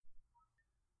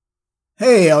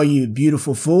Hey, all you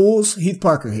beautiful fools, Heath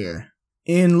Parker here.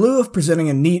 In lieu of presenting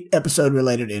a neat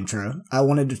episode-related intro, I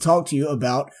wanted to talk to you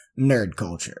about nerd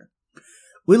culture.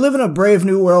 We live in a brave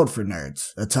new world for nerds,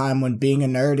 a time when being a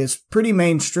nerd is pretty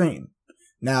mainstream.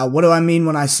 Now, what do I mean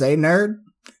when I say nerd?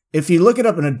 If you look it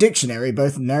up in a dictionary,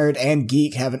 both nerd and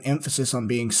geek have an emphasis on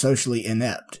being socially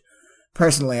inept.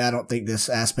 Personally, I don't think this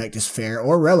aspect is fair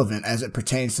or relevant as it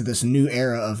pertains to this new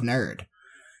era of nerd.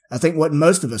 I think what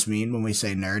most of us mean when we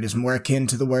say nerd is more akin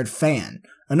to the word fan,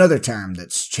 another term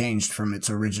that's changed from its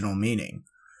original meaning.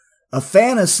 A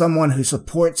fan is someone who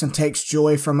supports and takes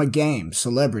joy from a game,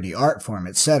 celebrity, art form,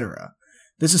 etc.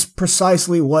 This is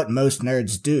precisely what most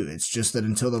nerds do. It's just that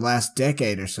until the last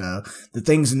decade or so, the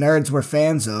things nerds were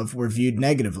fans of were viewed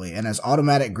negatively and as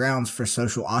automatic grounds for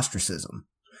social ostracism.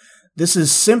 This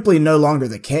is simply no longer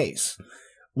the case.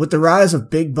 With the rise of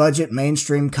big-budget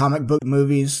mainstream comic book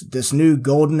movies, this new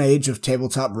golden age of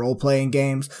tabletop role-playing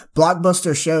games,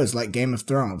 blockbuster shows like Game of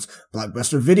Thrones,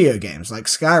 blockbuster video games like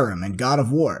Skyrim and God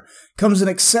of War, comes an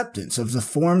acceptance of the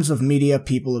forms of media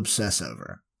people obsess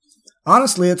over.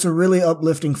 Honestly, it's a really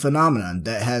uplifting phenomenon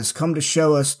that has come to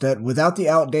show us that without the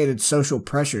outdated social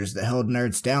pressures that held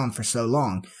nerds down for so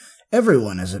long,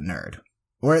 everyone is a nerd.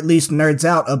 Or at least nerds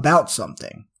out about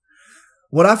something.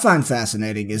 What I find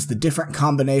fascinating is the different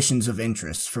combinations of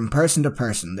interests from person to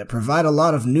person that provide a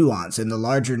lot of nuance in the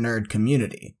larger nerd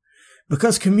community.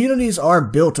 Because communities are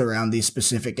built around these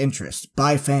specific interests,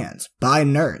 by fans, by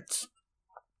nerds.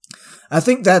 I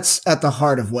think that's at the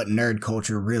heart of what nerd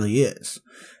culture really is.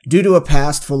 Due to a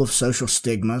past full of social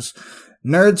stigmas,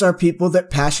 nerds are people that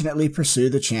passionately pursue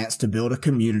the chance to build a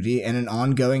community and an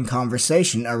ongoing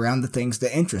conversation around the things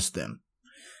that interest them.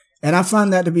 And I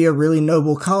find that to be a really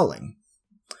noble calling.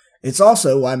 It's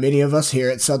also why many of us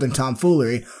here at Southern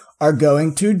Tomfoolery are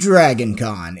going to Dragon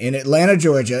Con in Atlanta,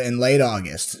 Georgia in late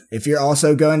August. If you're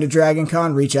also going to Dragon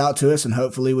Con, reach out to us and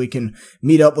hopefully we can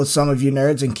meet up with some of you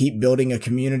nerds and keep building a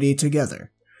community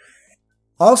together.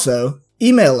 Also,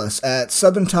 email us at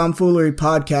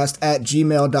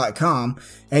southerntomfoolerypodcast@gmail.com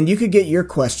and you could get your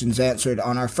questions answered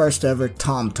on our first ever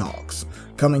Tom Talks,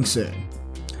 coming soon.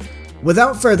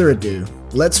 Without further ado,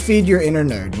 let's feed your inner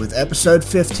nerd with episode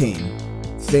 15,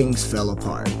 Things Fell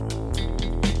Apart.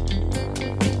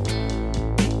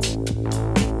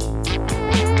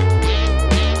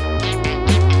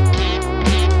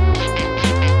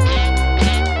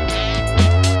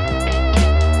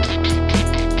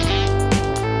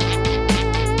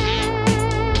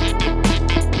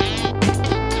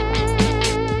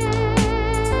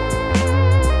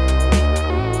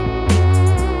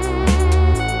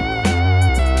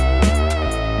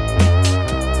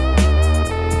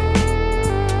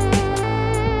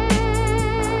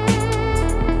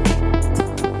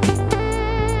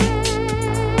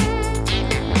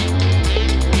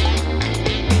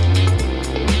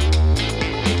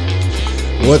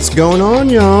 What's going on,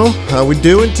 y'all? How we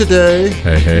doing today?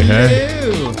 Hey.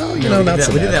 Oh, we did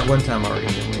that one time already,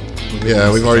 didn't we?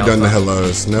 Yeah, we've already done the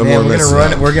hellos. No Man, more messing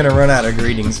up. we're gonna run out of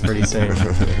greetings pretty soon.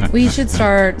 We should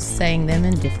start saying them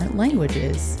in different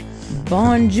languages.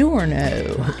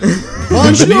 Buongiorno.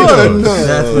 Buongiorno.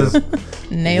 That was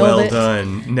Nailed well it.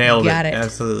 done. Nailed Got it. it.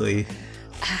 Absolutely.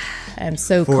 I'm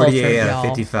so 48 cultured, out y'all.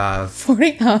 of 55.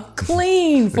 40,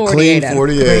 clean 48. Clean out of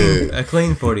 48. A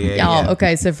clean 48. Y'all, yeah.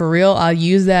 okay, so for real, I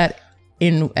used that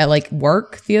at like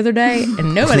work the other day,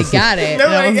 and nobody got it. And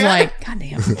I was like, God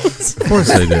damn. Of course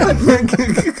they did. I'm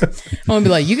gonna be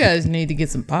like, you guys need to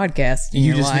get some podcasts in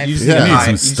your life. You just Yeah. need High-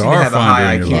 some you just need to have a Starfinder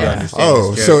high in IQ your to life. understand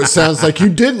Oh, this so joke. it sounds like you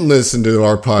didn't listen to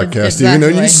our podcast, even though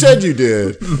you Exactly. said you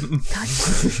did.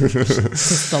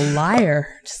 Just a liar.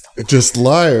 Just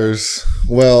liars.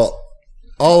 Well,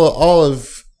 all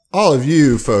of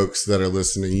you folks that are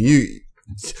listening, you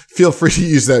feel free to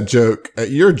use that joke at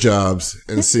your jobs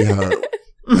and see how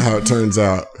it turns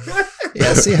out.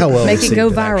 Yeah, see how well Make it received go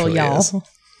viral, actually y'all. is.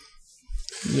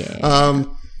 Yeah.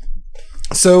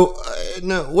 So,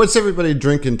 no, what's everybody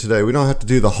drinking today? We don't have to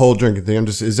do the whole drinking thing.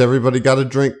 Is everybody got a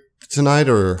drink tonight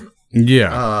or?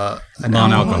 Yeah. An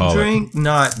Non-alcoholic. drink,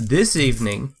 not this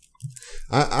evening.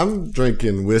 I'm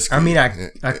drinking whiskey. I mean, I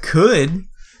could,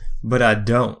 but I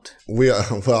don't.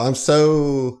 Well, I'm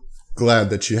so glad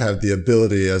that you have the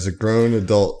ability as a grown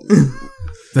adult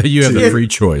That you have the free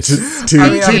choice. to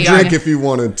Speaking- drink if you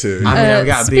wanted to. I mean, I've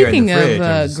got beer in Speaking the fridge. of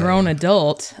I'm just grown saying.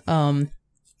 adult,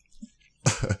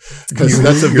 Because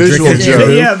that's a visual drinking joke.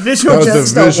 Yeah, visual That was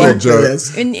jokes a don't visual work for joke.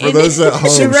 this. and, For those at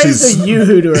home, She raised a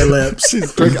yoo-hoo to her lips.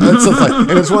 she's drinking.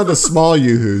 And it's one of the small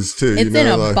yoo-hoos too. it's you know, in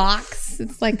a like, box.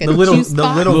 It's like a The little juice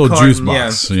box. Little carton, juice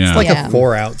box. It's Yeah. like Yeah. a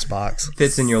 4-ounce box.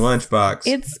 fits in your lunchbox.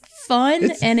 It's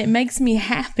fun and it makes me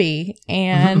happy,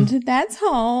 and that's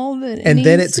all. That it And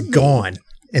then needs it's to be. gone.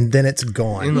 And then it's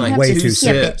gone. In like Way two too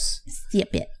soon. sips.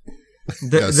 Sip it.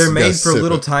 They're made for sip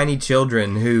little it. tiny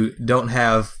children who don't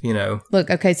have, Look,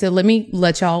 okay, so let me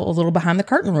let y'all a little behind the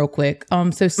curtain real quick.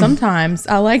 So sometimes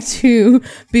I like to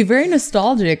be very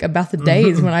nostalgic about the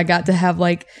days when I got to have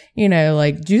like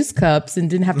juice cups and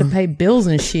didn't have to pay bills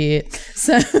and shit.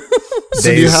 So So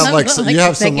you have I'm like not, you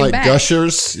have some taken like back.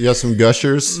 gushers. You have some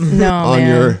gushers No, on man.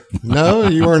 your. No,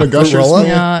 you weren't a gushers. roll-up?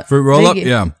 fan? Fruit roll they up?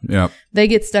 get- Yeah. They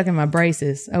get stuck in my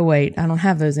braces. Oh wait, I don't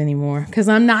have those anymore because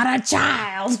I'm not a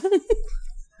child.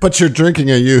 But you're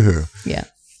drinking a Yoo-hoo. Yeah.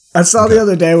 I saw the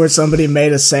other day where somebody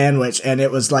made a sandwich and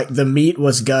it was like the meat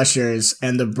was Gushers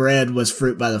and the bread was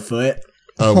Fruit by the Foot.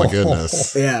 Oh my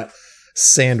goodness. Yeah.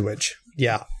 Sandwich.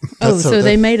 Yeah. Oh, That's so okay.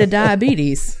 they made a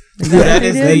diabetes. Is That that what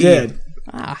is they They did? did.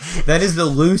 that is the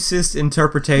loosest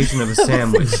interpretation of a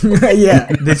sandwich Yeah.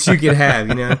 that you could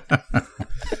have,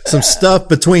 Some stuff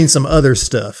between some other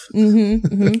stuff.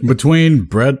 Between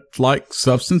bread-like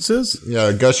substances?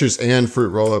 Yeah, gushers and fruit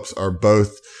roll-ups are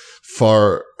both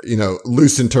far,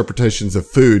 loose interpretations of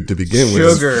food to begin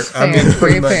with. Sugar. I mean, Fair,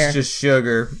 pretty very much fair. just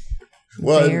sugar.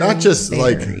 Well, Very, not just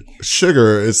like very.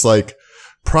 sugar. It's like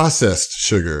processed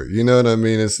sugar. You know what I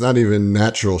mean? It's not even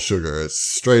natural sugar. It's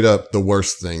straight up the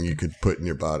worst thing you could put in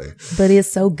your body. But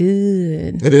it's so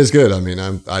good. It is good. I mean,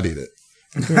 I'd eat it.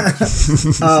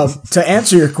 To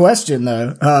answer your question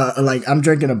though, I'm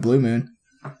drinking a Blue Moon,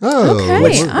 Oh,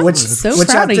 Okay, I'm which so which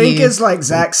I proud of think you. is like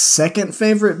Zach's second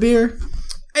favorite beer.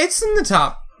 It's in the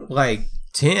top,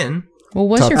 10. Well,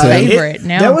 what's Top your 10. favorite?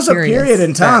 Now there I'm was a curious. period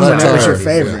in time Fat when it was your Tire,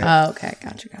 favorite. Oh, okay,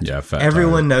 gotcha. Yeah, fat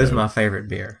Everyone tire. knows my favorite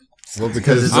beer. well,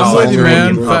 because it's I'm I'm all with you,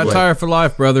 American man. Fat public. tire for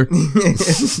life, brother.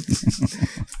 Let's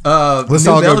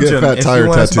New all go get Belgium, Fat if Tire you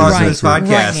want to tattoos sponsor next this week.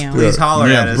 podcast, Right now. please holler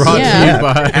at us. brought Yeah. to you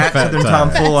by At Fat Southern Tire. Tom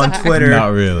Full on Twitter.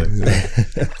 Not really.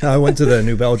 I went to the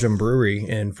New Belgium Brewery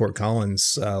in Fort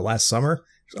Collins last summer.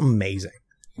 It was amazing.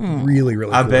 Really,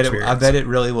 really I cool bet experience. it. I bet it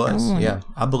really was. Yeah,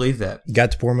 I believe that.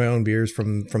 Got to pour my own beers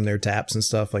from their taps and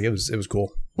stuff. Like it was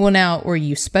cool. Well, now, were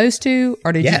you supposed to,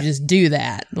 or did Yeah. you just do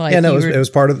that? Like, Yeah, no, you it was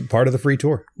part of the free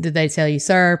tour. did they tell you,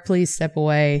 sir, please step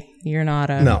away? You're not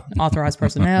a No. authorized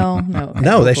personnel. No, okay,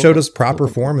 No, cool, they cool, showed cool. us proper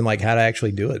form and like how to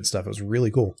actually do it and stuff. It was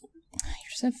really cool. You're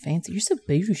so fancy. You're so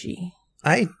bougie.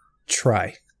 I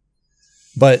try.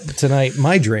 But tonight,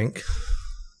 my drink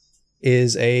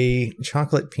is a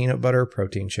chocolate peanut butter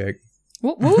protein shake.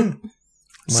 Whoop, whoop.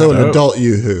 So an Dope. adult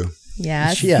Yoo-hoo.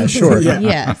 Yes. Yeah, sure. Yeah.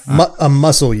 Yes. A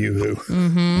muscle yoo-hoo.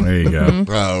 There you go.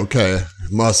 Oh, okay.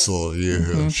 Muscle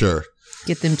Yoo-hoo. Sure.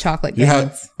 Get them chocolate You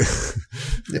have- gains.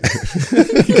 You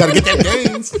got to get that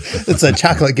gains. It's a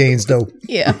chocolate gains dough.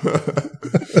 Yeah.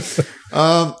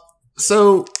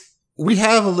 So we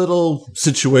have a little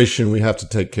situation we have to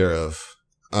take care of.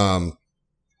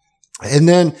 And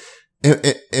then,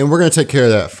 and we're going to take care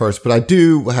of that first, but I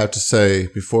do have to say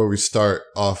before we start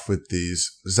off with these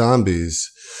zombies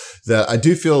that I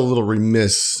do feel a little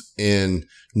remiss in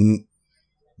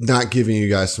not giving you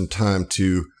guys some time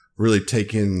to really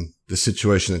take in the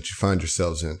situation that you find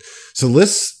yourselves in. So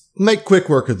let's make quick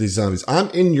work of these zombies. I'm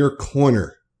in your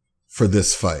corner for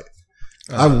this fight.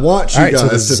 I want you All right, so the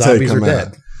guys to take zombies them are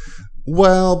out. dead.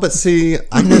 Well, but see,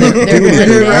 I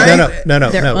They're undead. No,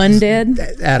 They're no.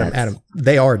 undead. Adam,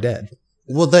 they are dead.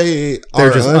 well, they They're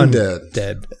are just undead.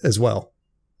 undead as well.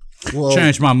 Well,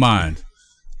 Change my mind.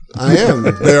 I am.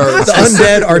 They are The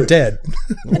undead are dead.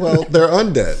 Well, they're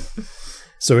undead.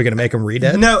 So we're gonna make them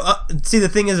re-dead? No, see, the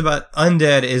thing is about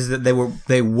undead is that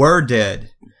they were dead,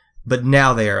 but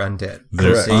now they are undead.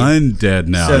 They're Correct. undead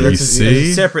now. So You that's a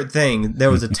see? separate thing.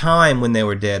 There was a time when they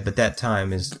were dead, but that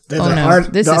time is The, Oh, the no.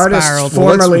 art, This the is artist spiraled.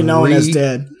 formerly Let's known as re-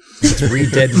 dead. Let's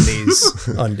re-deaden these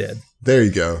undead. There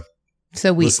you go.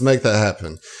 So we Let's make that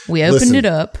happen. opened listen. it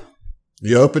up.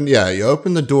 You open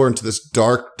the door into this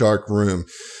dark, dark room,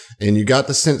 and you got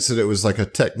the sense that it was like a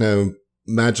techno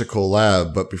magical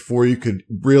lab. But before you could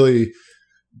really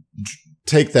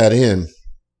take that in,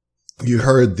 you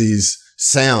heard these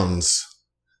sounds,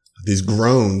 these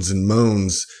groans and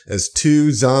moans as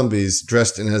two zombies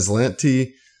dressed in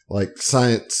Aslanti, like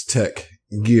science tech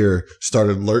gear,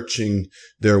 started lurching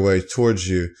their way towards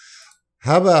you.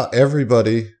 How about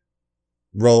everybody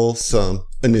roll some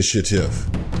initiative?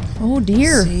 Oh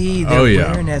dear. See, Oh,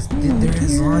 yeah.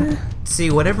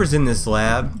 See, whatever's in this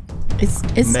lab It's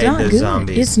made not those good.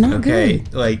 zombies. It's not okay?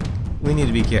 good. Like, we need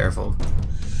to be careful.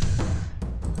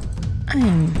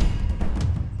 I'm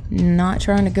not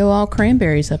trying to go all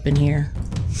cranberries up in here.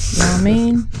 You know what I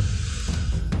mean?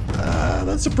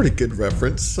 That's a pretty good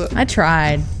reference. I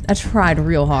tried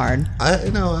real hard. I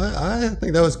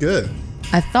think that was good.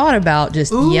 I thought about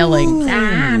just yelling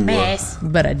zombies,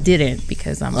 but I didn't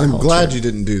because I'm cultured. glad you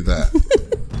didn't do that.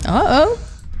 Uh-oh.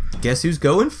 Guess who's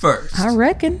going first? I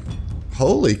reckon.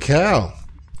 Holy cow!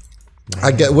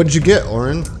 What did you get,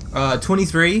 Oren?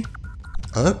 23.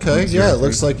 Okay, yeah, it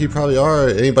looks like you probably are.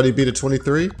 Anybody beat a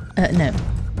 23? No.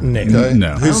 No. Okay. No. I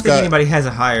don't Who's think got? anybody has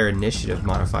a higher initiative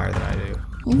modifier than I do.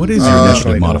 What is your initiative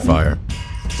I don't. modifier?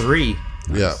 3.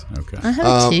 Yeah. Okay. I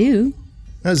have 2.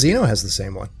 No, Zeno has the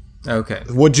same one. Okay.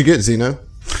 What'd you get, Zeno?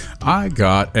 I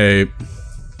got a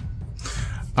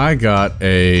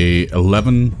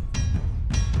 11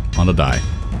 on the die.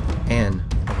 And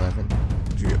 11.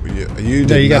 You No,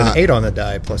 did you got not. an 8 on the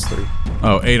die plus 3.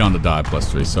 Oh, 8 on the die plus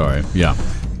 3. Sorry. Yeah.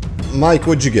 Mike,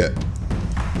 what'd you get?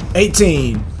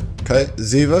 18. Okay,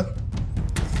 Ziva.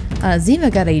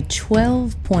 Ziva got a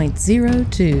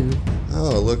 12.02.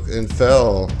 Oh, look, and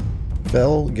Fell.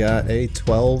 Fell got a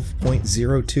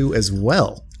 12.02 as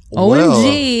well.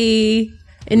 OMG. high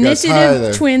Initiative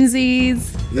there.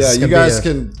 twinsies. Yeah, is you gonna guys be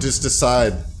can just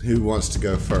decide who wants to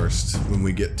go first when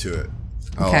we get to it.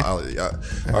 Okay. All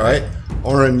right.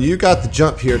 Oren, you got the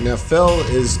jump here. Now, Fell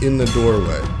is in the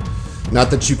doorway. Not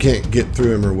that you can't get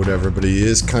through him or whatever, but he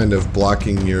is kind of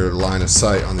blocking your line of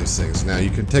sight on these things. Now, you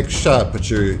can take a shot, but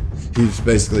he's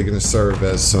basically going to serve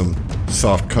as some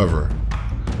soft cover.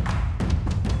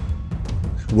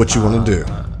 What you want to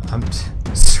do? I'm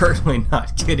certainly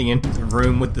not getting into the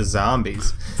room with the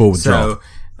zombies. Full So,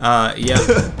 yeah.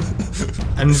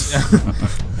 I'm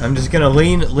just gonna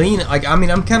lean. Like, I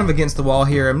mean, I'm kind of against the wall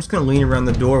here. I'm just gonna lean around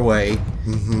the doorway,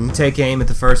 take aim at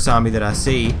the first zombie that I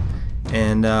see,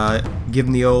 and give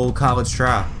him the old college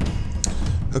try.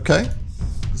 Okay.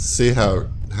 Let's see how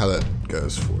that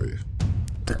goes for you.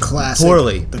 The classic.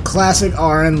 Poorly. The classic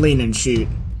RN lean and shoot.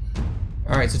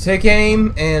 All right, so take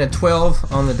aim and a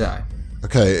 12 on the die,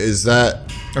 Okay, is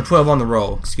that, or 12 on the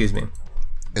roll. Excuse me.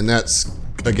 and that's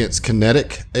against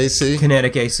kinetic AC?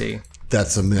 Kinetic AC.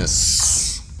 That's a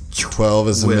miss. 12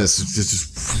 is a Whip. miss. It's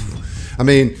just, I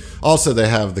mean, also they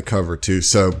have the cover too,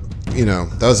 so, you know,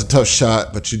 that was a tough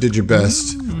shot, but you did your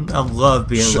best. I love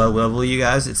being low level, you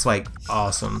guys. It's like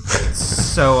awesome. It's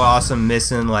so awesome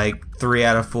missing like 3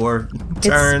 out of 4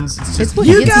 turns. It's It's just what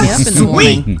You gets me got up in the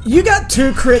morning. You got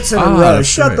 2 crits in a Ah, row. that's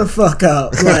Shut right. the fuck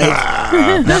up.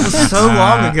 Like, that was so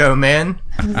long ago, man.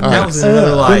 That was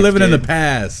another life. We're living in the dude.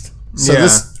 past. So Yeah.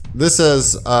 this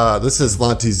is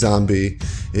Lanty Zombie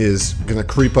is gonna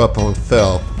creep up on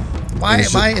Fell. Why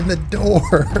am I in the door?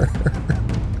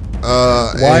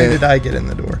 Why Why did I get in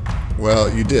the door? Well,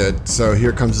 you did. So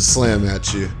here comes a slam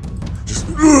at you. Just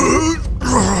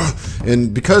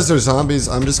and because they're zombies,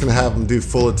 I'm just gonna have them do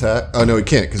full attack. Oh no, he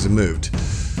can't because it moved.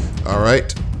 All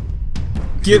right.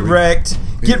 Get wrecked.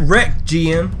 Get wrecked,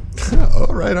 GM.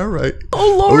 All right.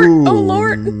 Oh, Lord. Oh,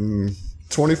 Lord.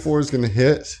 24 is gonna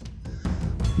hit.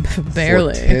 For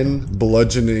Barely. 10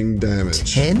 bludgeoning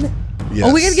damage. 10? Yes.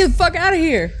 Oh, we gotta get the fuck out of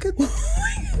here.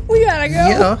 We gotta go.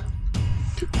 Yeah.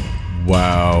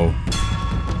 Wow.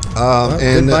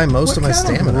 and Goodbye most of my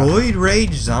stamina. Roid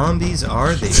rage zombies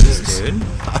are these, dude?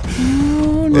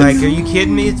 Like, are you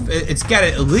kidding me? It's got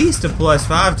at least a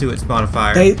 +5 to its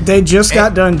modifier. they just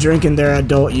got done drinking their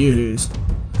adult yoo-hoos.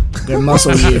 Their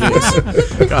muscle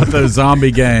yoo-hoos. Got those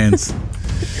zombie gains.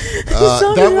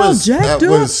 that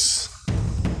was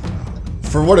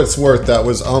for what it's worth, that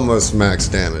was almost max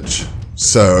damage.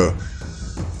 So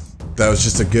that was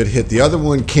just a good hit. The other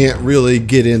one can't really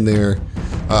get in there.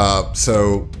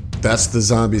 So that's the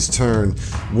zombie's turn.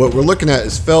 What we're looking at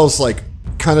is Fell's like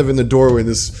kind of in the doorway.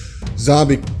 This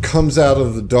zombie comes out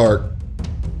of the dark,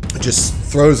 just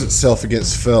throws itself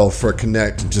against Fell for a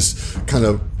connect, and just kind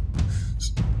of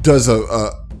does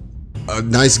a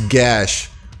nice gash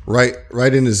right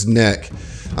in his neck.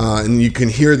 And you can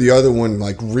hear the other one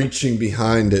like reaching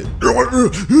behind it.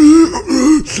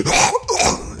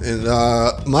 And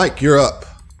Mike, you're up.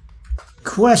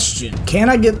 Question: can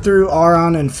I get through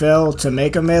Aron and Fell to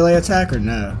make a melee attack or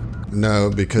no? No,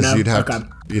 because No? you'd have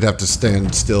Okay. to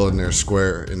stand still in their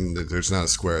square, and there's not a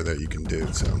square that you can do.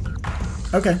 So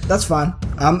Okay, that's fine.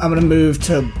 I'm gonna move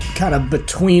to kind of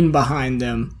between behind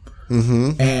them,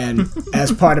 and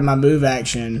as part of my move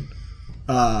action,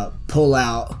 pull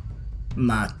out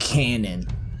my cannon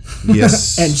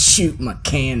yes, and shoot my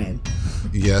cannon.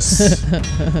 yes.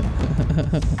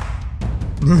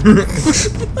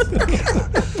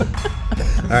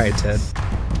 All right, Ted.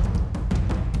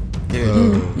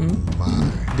 Dude,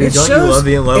 My. dude, don't you love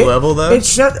being low level, though?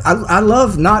 I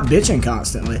love not bitching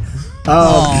constantly.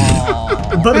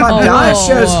 But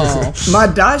my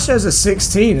die shows a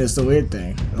 16 is the weird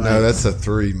thing. Like, No, that's a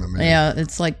 3, my man. Yeah,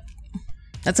 it's like,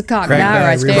 that's a cock Crack die die,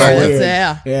 right reroll there. it.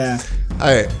 That's, yeah. yeah.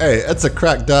 Hey, that's a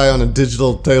cracked die on a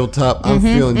digital tabletop. I'm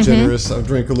feeling generous. I'll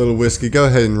drink a little whiskey. Go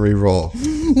ahead and re-roll.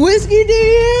 Whiskey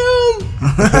DM.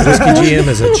 Whiskey GM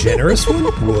is a generous one?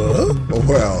 Whoa.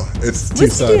 Well, it's Whiskey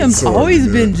two-sided DM's sword, always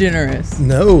dude. been generous.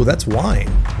 No, that's wine.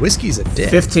 Whiskey's a dick.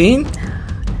 15?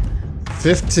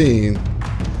 15.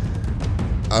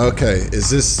 Okay, is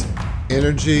this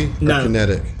energy or No.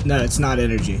 kinetic? No, it's not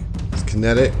energy. It's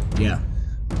kinetic. Yeah.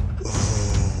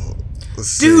 Let's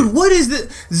see. Dude, what is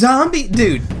the zombie?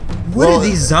 Dude, what Well, are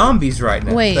these zombies right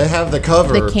now? Wait, They have the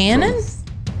cover. the cannon?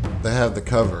 They have the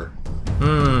cover.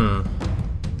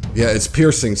 Yeah, it's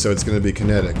piercing, so it's going to be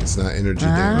kinetic. It's not energy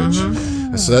damage.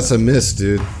 So that's a miss,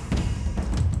 dude.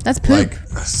 That's poop. Like,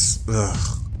 ugh.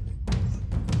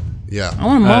 Yeah. I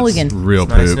want a mulligan. That's real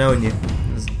Nice poop. knowing you.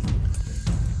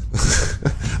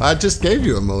 I just gave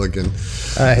you a mulligan.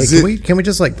 Hey, Z- can we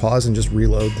just like pause and just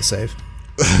reload the save?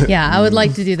 Yeah, I would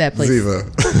like to do that, please. Ziva.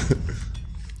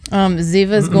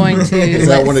 Ziva's going to Is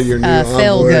that one of your new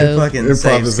Phil envoy? go. Fucking save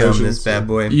scum, Improvisations. this bad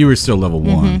boy. You were still level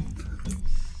 1.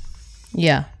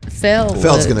 Yeah,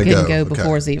 Phil's gonna gonna go. go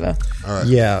before Okay. Ziva.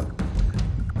 Yeah.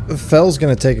 Fell's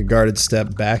going to take a guarded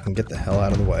step back and get the hell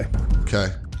out of the way. Okay.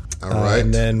 All right.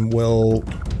 And then we'll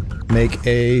make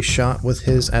a shot with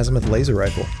his azimuth laser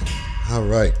rifle. All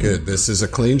right. Good. This is a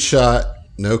clean shot.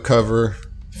 No cover.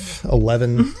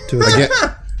 11 to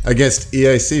a Against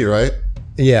EAC, right?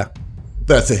 Yeah.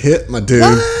 That's a hit, my dude.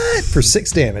 For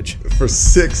 6 damage. For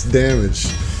 6 damage.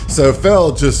 So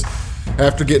Fell just,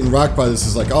 after getting rocked by this,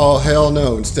 is like, oh, hell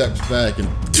no, and steps back and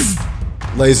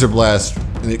laser blast,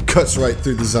 and it cuts right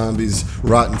through the zombie's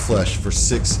rotten flesh for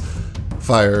 6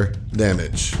 fire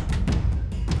damage.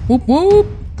 Whoop whoop.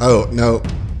 Oh, no.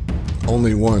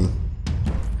 Only 1.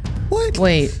 What?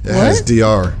 Wait, It has what?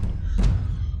 DR.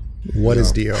 What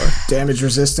is DR? Damage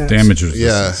resistance. Damage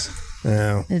Yeah. resistance.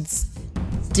 Oh. It's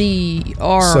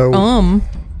DR. So-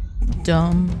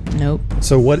 Dumb. Nope.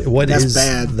 So what That's is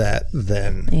bad. that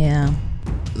then? Yeah.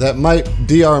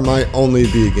 DR might only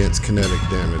be against kinetic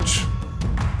damage.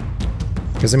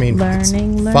 Because I mean, it's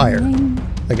Learning. fire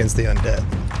against the undead.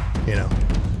 You know.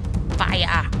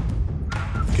 Fire.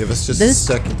 Give us just This-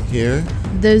 a second here.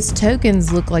 Those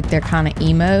tokens look like they're kind of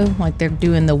emo, like they're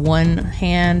doing the one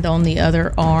hand on the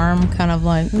other arm, kind of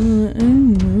like.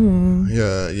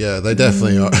 Yeah, they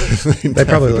definitely are. They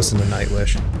probably listen to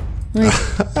Nightwish.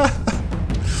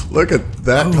 Look at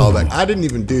that callback. I didn't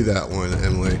even do that one,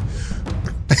 Emily.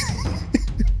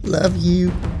 Love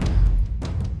you.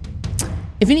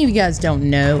 If any of you guys don't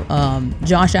know,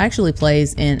 Josh actually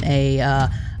plays in a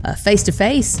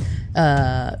face-to-face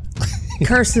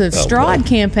Curse of Strahd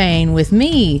campaign with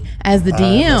me as the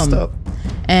messed DM, up.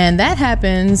 and that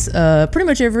happens pretty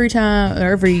much every time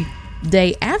or every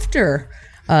day after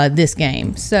this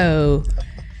game. So,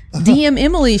 DM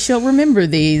Emily, she'll remember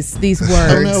these words,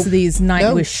 no. these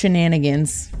Nightwish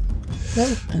shenanigans.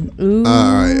 And, ooh,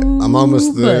 All right, I'm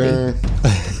almost there.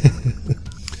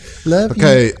 Love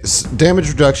Okay, damage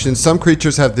reduction. Some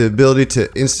creatures have the ability to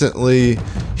instantly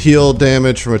heal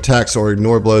damage from attacks or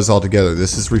ignore blows altogether.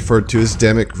 This is referred to as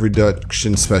damage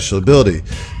reduction special ability.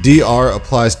 DR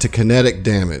applies to kinetic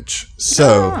damage.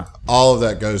 So, all of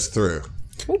that goes through.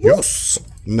 Yes.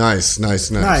 Nice.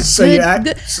 Nice. So Good- you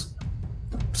good.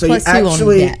 so Plus you 2 on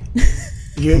actually that.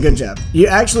 you good job. You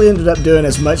actually ended up doing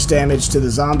as much damage to the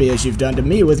zombie as you've done to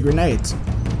me with grenades.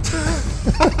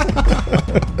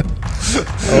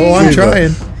 Oh, I'm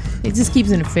trying. It just keeps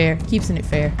it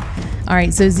fair. All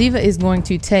right, so Ziva is going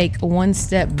to take one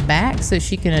step back so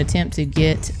she can attempt to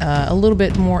get a little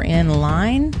bit more in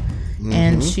line.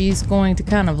 And she's going to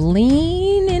kind of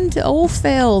lean into old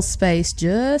Fell's space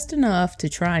just enough to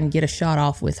try and get a shot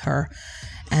off with her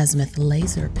azimuth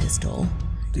laser pistol.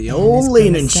 The It's old gonna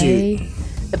lean and say,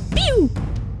 shoot. Pew!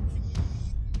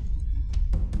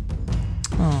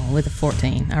 Oh, with a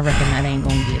 14. I reckon that ain't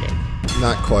going to get it.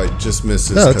 Not quite, just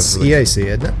misses. No, 'cause it's of the- EAC,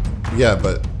 isn't it? Yeah,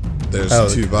 but there's Oh,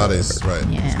 2 bodies, right?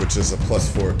 Yeah. Which is a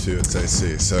 +4 to its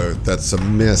AC. So that's a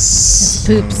miss.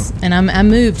 Poops. And I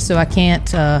moved, so I can't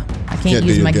Can't do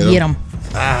use your my get 'em? get 'em.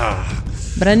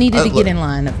 But I needed to look- get in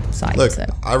line of sight. Look, So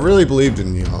I really believed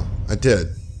in y'all. I did.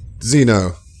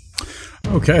 Zeno.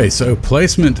 Okay, so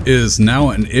placement is now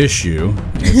an issue.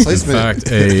 It's Placement- in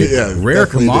fact a Yeah, rare definitely the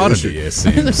commodity, it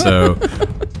seems. So,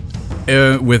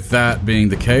 with that being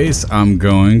the case, I'm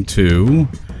going to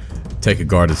take a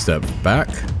guarded step back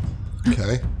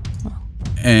Okay.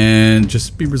 and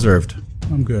just be reserved.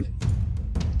 I'm good.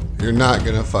 You're not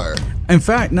going to fire. In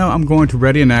fact, no, I'm going to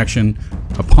ready an action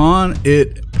upon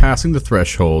it passing the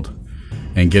threshold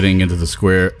and getting into the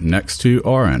square next to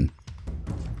RN.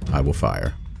 I will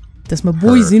fire. that's my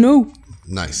boy Zeno.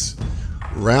 Nice.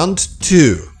 Round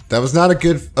 2. That was not a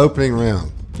good opening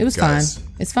round. It was guys. fine.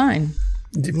 It's fine.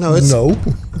 No, it's No.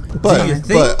 But you think-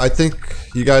 but I think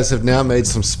you guys have now made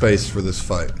some space for this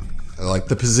fight. I like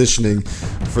the positioning.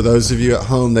 For those of you at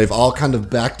home, they've all kind of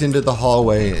backed into the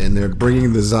hallway and they're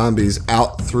bringing the zombies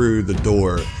out through the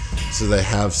door so they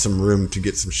have some room to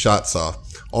get some shots off.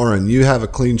 Oren, you have a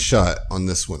clean shot on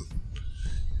this one.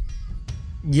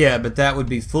 Yeah, but that would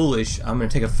be foolish. I'm going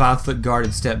to take a 5-foot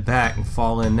guarded step back and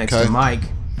fall in next Okay. to Mike,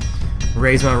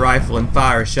 raise my rifle and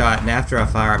fire a shot, and after I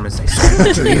fire, I'm going to say,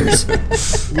 "Scratch your ears."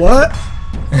 What?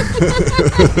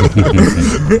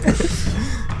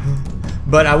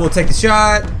 But I will take the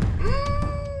shot.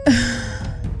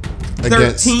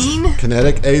 Against 13?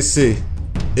 Kinetic AC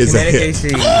is Kinetic a hit.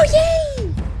 AC. Oh,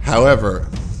 yay! However,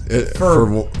 For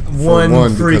one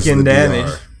one because of freaking the damage.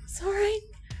 DR. It's all right.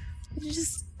 You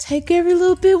just take every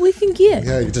little bit we can get.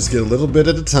 Yeah, you just get a little bit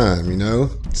at a time, you know?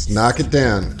 Just knock it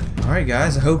down. All right,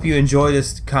 guys. I hope you enjoy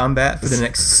this combat for the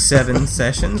next 7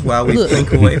 sessions while we Look,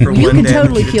 blink away for You one can damage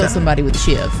totally at a kill time. somebody with a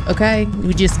shiv, okay?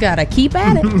 We just gotta keep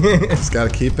at it. Just gotta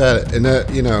keep at it. And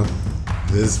you know,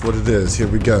 it is what it is. Here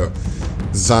we go.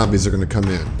 Zombies are gonna come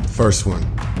in. First one.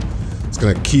 It's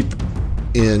gonna keep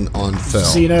in on Fel.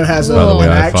 Xeno has By the By the way,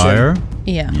 an I action. fire.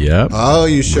 Yeah. Yep. Oh,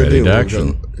 you sure Ready do. to We'll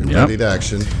action. go- Yep. Ready to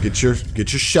action. Get your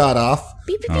shot off.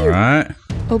 Beep, beep, beep. All right.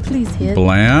 Oh, please hit.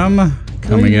 Blam.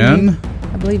 Coming in.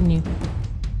 I believe in you.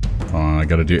 Oh, I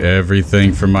got to do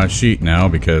everything from my sheet now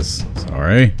because,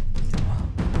 sorry.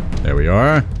 There we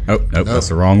are. Oh, nope, that's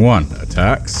the wrong one.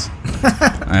 Attacks.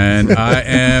 And I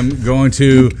am going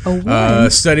to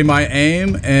steady my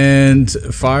aim and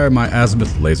fire my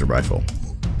azimuth laser rifle.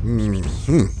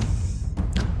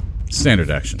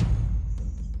 Standard action.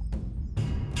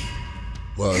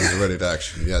 Well, it's ready to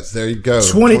action. Yes, there you go.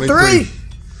 23.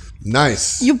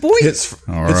 Nice. You boy. Hits,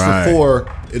 All hits right. for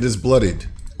 4. It is bloodied.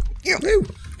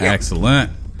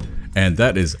 Excellent. And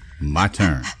that is my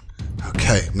turn.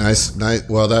 Okay, nice.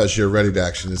 Well, that was your ready to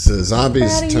action. It's the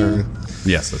zombie's Proud of turn.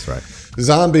 Yes, that's right.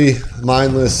 Zombie,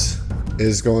 mindless,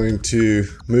 is going to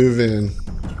move in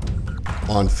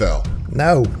on Fel.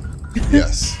 No.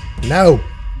 Yes. No.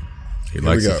 He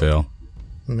likes to go. fail.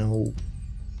 No.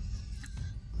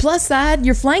 Plus side,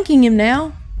 you're flanking him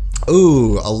now.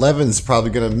 Ooh, 11's probably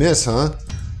going to miss, huh?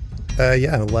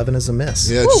 Yeah, 11 is a miss.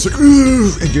 Yeah, it's just like,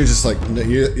 ooh, and you're just like,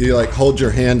 you like hold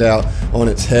your hand out on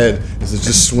its head as it's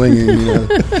just swinging, you know?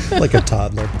 Like a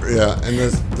toddler. Yeah, and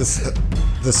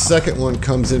the second one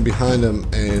comes in behind him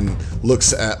and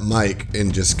looks at Mike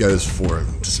and just goes for him.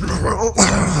 Just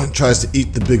tries to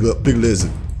eat the big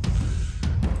lizard.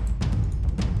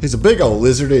 He's a big old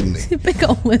lizard, isn't he? Big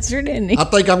old lizard, isn't he? I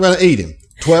think I'm going to eat him.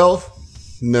 12?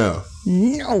 No.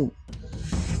 No.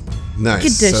 Nice.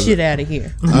 Get that So- shit out of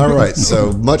here. All right,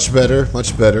 so much better.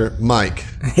 Mike.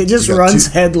 He just You got runs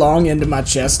 2 headlong into my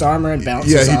chest armor and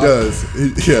bounces Yeah, he off. does.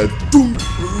 Yeah.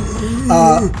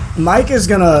 Mike is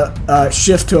gonna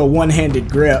shift to a one-handed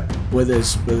grip with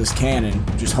his cannon.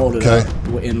 Just hold it Okay.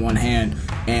 up in one hand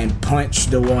and punch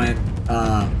the one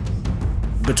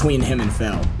between him and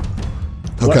Fel.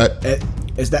 Okay.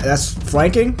 That's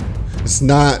flanking? It's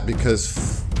not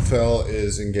because Fel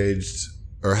is engaged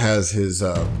or has his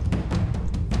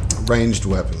ranged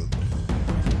weapon.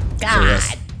 God.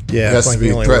 He Yeah, has to be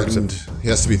flanking only works threatened. He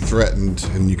has to be threatened,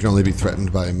 and you can only be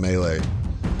threatened by a melee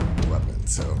weapon.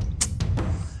 So,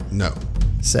 no.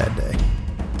 if- Sad day.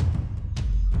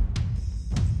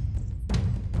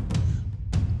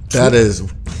 That is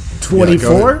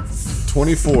 24?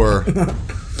 24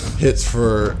 hits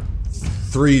for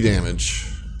 3 damage.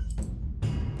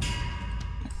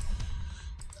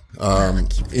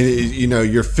 You know,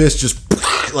 your fist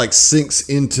just like sinks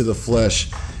into the flesh,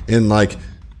 and like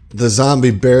the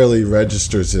zombie barely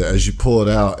registers it as you pull it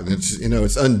out, and it's, you know,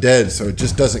 it's undead, so it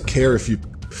just doesn't care if you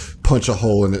punch a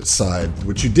hole in its side,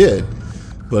 which you did,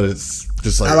 but it's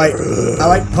just like I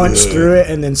like punch through it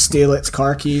and then steal its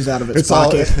car keys out of its it's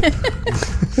all pocket.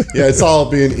 yeah, it's all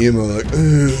being emo, like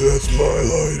that's my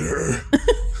lighter.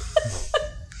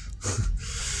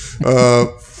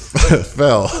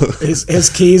 Fell. His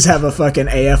keys have a fucking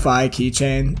AFI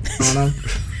keychain on them.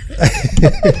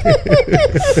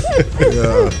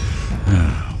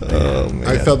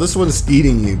 I felt this one's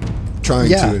eating you, trying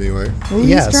Yeah. to anyway. Well,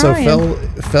 Yeah, he's so trying.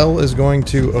 Fel is going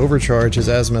to overcharge his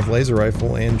azimuth laser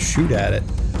rifle and shoot at it.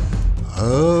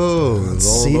 Oh, the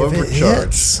See old if it overcharge.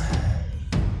 hits.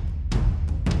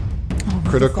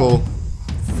 Critical.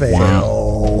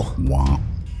 Fail. Wow.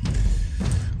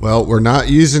 Well, we're not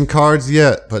using cards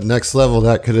yet, but next level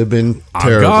that could have been I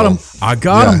terrible. got him. I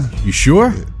got Yeah. him. You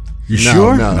sure? You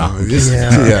sure? No.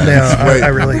 I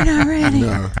really. Not ready.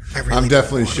 No. I'm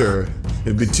definitely sure.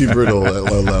 It'd be too brittle at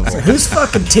low level. Whose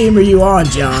fucking team are you on,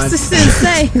 John? This is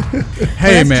insane.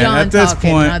 Hey, That's man, John at this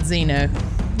talking, point, not Zeno.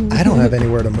 I don't have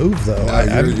anywhere to move though.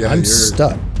 I'm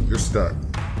stuck. You're stuck.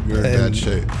 You're in bad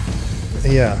shape.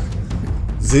 Yeah.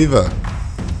 Ziva.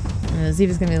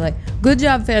 Ziva's gonna be like, "Good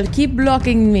job, Phil. Keep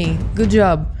blocking me. Good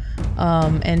job."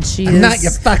 And she I'm is not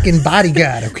your fucking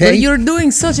bodyguard, okay? But you're doing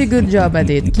such a good job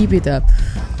at it. Keep it up.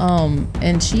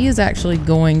 And she is actually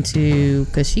going to,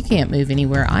 because she can't move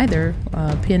anywhere either,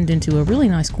 pinned into a really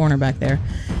nice corner back there.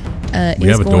 We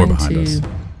have a door behind us.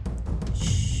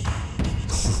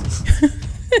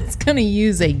 It's going to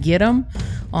use a get 'em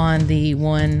on the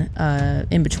one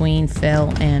in between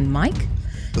Phil and Mike.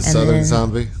 The Southern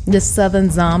Zombie. The Southern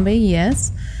Zombie,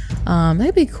 yes.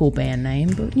 That'd be a cool band name,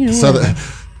 but you know.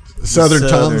 Southern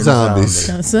Tom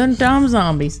Zombies. Southern Tom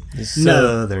Zombies.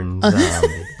 Southern Zombie.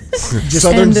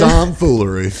 Southern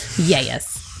Zomfoolery.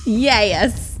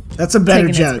 Yes. That's a better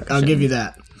Taking joke. inspiration. I'll give you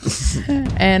that.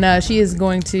 And she is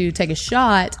going to take a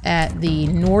shot at the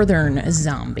Northern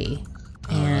Zombie.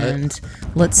 And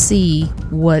let's see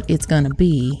what it's going to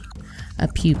be. A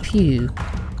pew pew.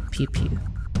 Pew pew.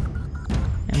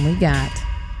 And we got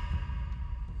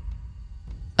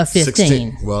a 15.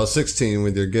 16. Well, 16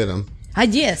 with your get 'em.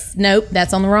 Yes. Nope.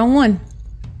 That's on the wrong one.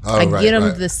 Oh, I right, get them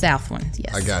right. the south one.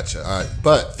 Yes. I gotcha. All right.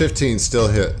 But 15 still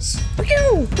hits.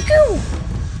 Pew, pew.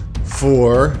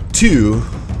 For 2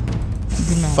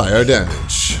 fire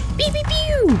damage. Pew, pew,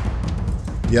 pew.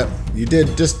 Yep. You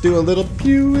did just do a little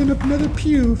pew and another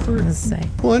pew for Let's see.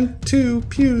 1, 2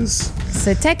 pews.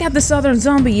 So take out the Southern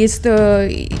Zombie. It's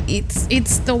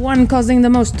the one causing the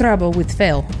most trouble with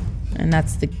Phil. And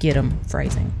that's the get 'em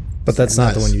phrasing. But that's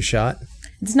not the Nice. one you shot.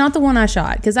 It's not the one I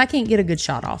shot because I can't get a good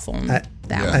shot off on that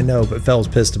Yeah. one. I know, but Fel's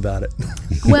pissed about it.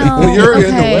 Well, Well, you're okay.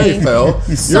 in the way, Phil.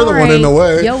 You're the one in the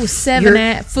way. Yo,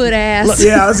 7-foot ass.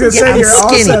 Yeah, I was gonna say I'm you're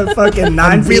skinny. also fucking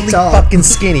 9 I'm feet really tall. fucking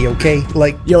skinny, okay?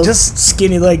 Like, Yo, just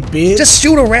skinny leg bitch.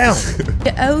 shoot around.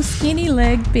 Oh, skinny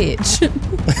leg bitch.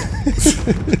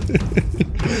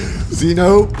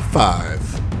 Xeno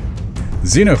 5.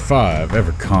 Xeno 5,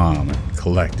 ever calm and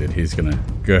collected, he's going to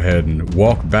go ahead and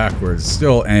walk backwards,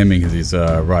 still aiming his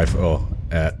rifle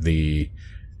at the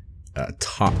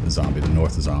top zombie, the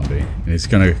north zombie. And he's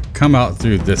going to come out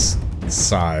through this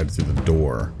side, through the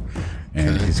door.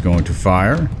 And he's going to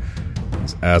fire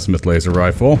his azimuth laser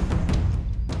rifle.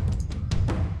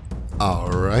 All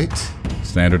right.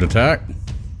 Standard attack.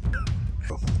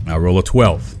 Now roll a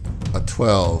 12. A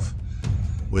 12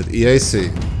 with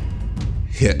EAC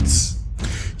hits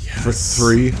for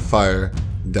 3 fire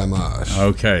damage.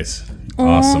 Okay.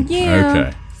 Awesome. yeah.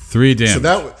 Okay. 3 damage.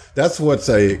 So that's what's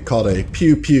called a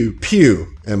pew pew pew,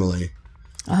 Emily.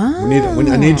 Oh.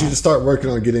 I need you to start working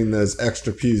on getting those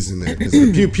extra pews in there because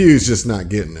the pew pew's just not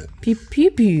getting it. Pew,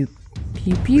 pew, pew.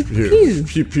 Pew, pew, Pew pew.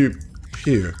 pew pew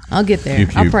pew. I'll get there. Pew,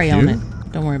 pew, I'll pray on pew.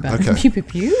 it. Don't worry about Okay. it. Pew, pew,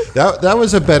 pew. That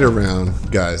was a better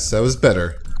round, guys. That was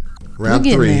better. Round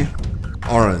We're 3. getting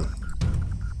Aaron.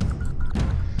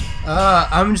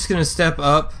 I'm just gonna step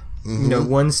up,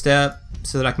 one step,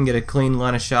 so that I can get a clean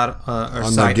line of shot or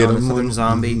On sight the on the get 'em Southern one?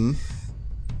 Zombie.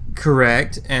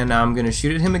 Correct, and I'm gonna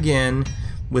shoot at him again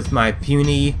with my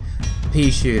puny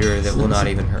pea shooter that will not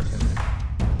even hurt him.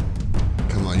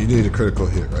 Come on, you need a critical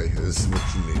hit right here. This is what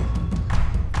you need.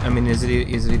 I mean, is it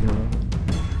even?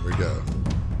 Here we go.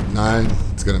 9.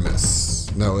 It's gonna miss.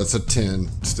 No, it's a 10.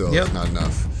 Still, Yep. it's not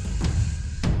enough.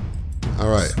 All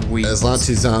right. Sweet.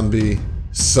 Aslanti Zombie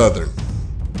Southern.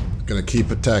 Gonna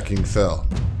keep attacking Fel.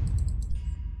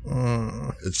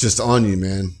 It's just on you,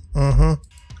 man.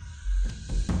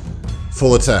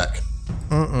 Full attack.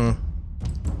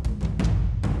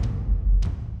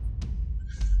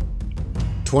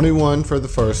 21 for the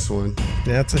first one.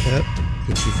 That's a hit.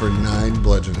 Hits you for 9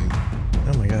 bludgeoning.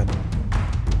 Oh my god.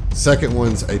 Second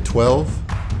one's a 12.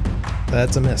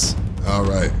 That's a miss. All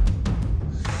right.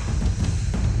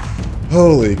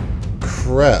 Holy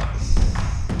crap.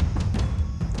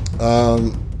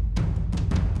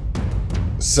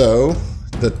 So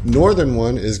the northern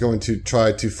one is going to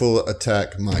try to full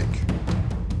attack Mike.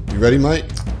 You ready, Mike?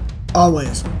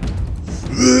 Always.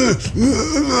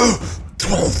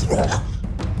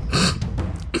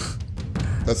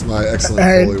 That's my excellent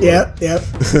holy word. Yep.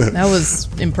 That was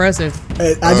impressive.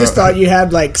 I just thought you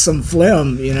had like some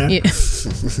phlegm, you know? Yeah.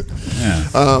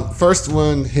 First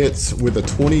one hits with a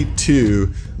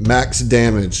 22 max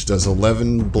damage, does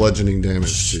 11 bludgeoning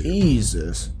damage to you.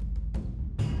 Jesus.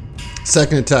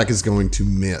 Second attack is going to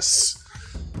miss.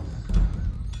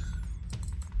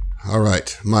 All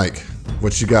right, Mike,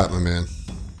 what you got, my man?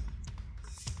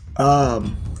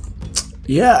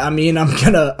 Yeah, I mean, I'm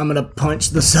gonna punch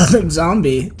the southern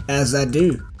zombie as I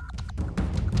do.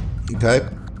 Okay.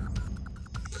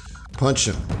 Punch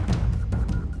him.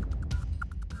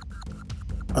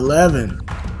 11.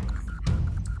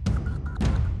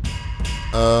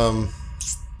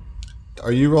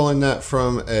 Are you rolling that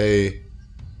from a?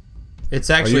 It's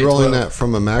Are actually you rolling 12. that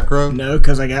from a macro? No,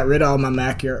 because I got rid of all my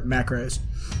macros.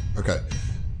 Okay.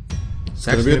 It's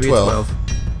gonna actually be a gonna 12.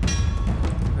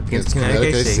 Against It's Kinetic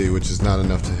Kinetic AC. AC, which is not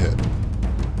enough to hit.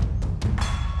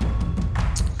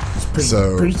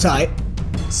 Pretty tight.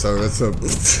 So that's a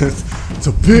it's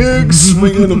a big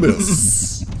swing and a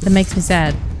miss. That makes me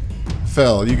sad.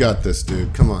 Fell, you got this,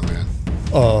 dude. Come on, man.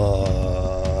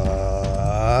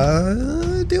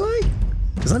 Do I?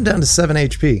 Because I'm down to 7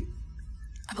 HP.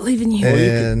 I believe in you.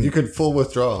 And You could full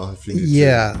withdraw if you need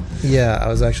yeah, I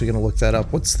was actually going to look that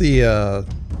up. What's the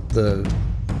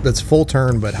that's full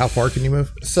turn, but how far can you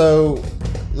move? to. So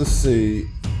let's see.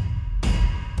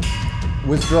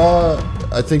 Withdraw.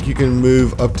 I think you can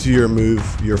move up to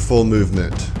your full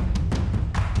movement.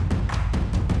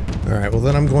 All right, well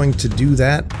then I'm going to do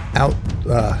that out,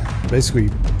 basically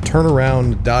turn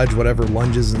around, dodge whatever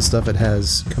lunges and stuff it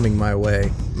has coming my way.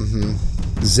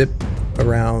 Zip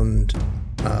around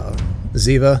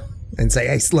Ziva and say,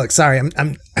 "Hey, look, sorry,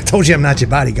 I told you I'm not your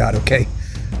bodyguard, okay?"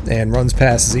 And runs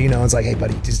past Zeno and it's like, "Hey,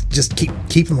 buddy, just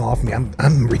keep him off me.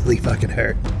 I'm really fucking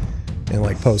hurt." And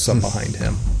like posts up behind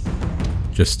him.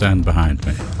 Just stand behind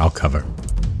me. I'll cover.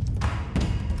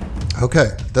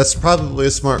 Okay, that's probably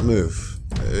a smart move.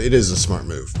 It is a smart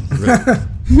move. Really.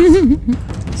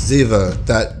 Ziva,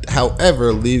 that,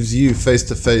 however, leaves you face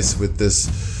to face with this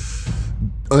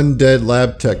undead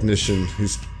lab technician who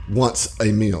wants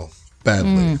a meal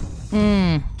badly.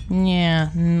 Yeah,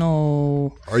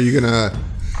 no. Are you gonna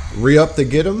re-up to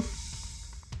get him?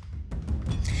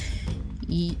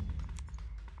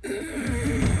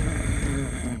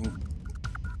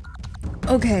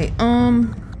 Okay,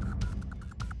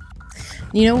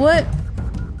 you know what?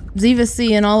 Ziva's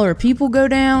seeing all her people go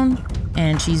down,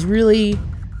 and she's really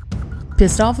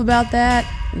pissed off about that.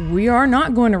 We are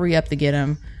not going to re-up to get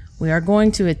him. We are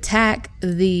going to attack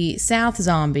the south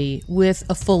zombie with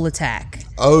a full attack.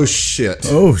 Oh shit!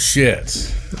 Oh,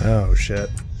 shit. Oh shit.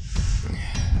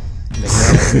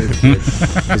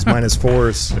 His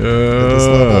 -4s.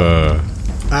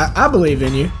 I believe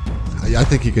in you. I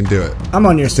think you can do it. I'm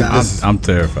on your side. I'm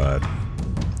terrified.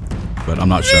 But I'm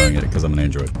not showing it because I'm an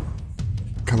android.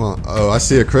 Come on! Oh, I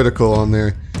see a critical on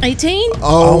there. 18?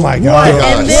 Oh my god!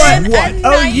 And then a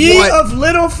Oh, ye 19. of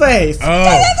little faith.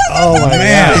 Oh my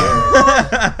Man.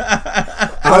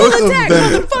 Both of attack,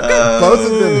 them, motherfucker. both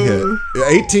of them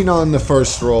hit. 18 on the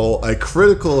first roll, a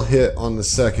critical hit on the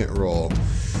second roll.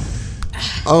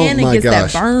 Oh And it my gets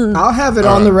gosh! that burn. I'll have it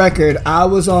on the record. I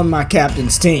was on my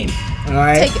captain's team. All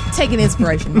right. Take an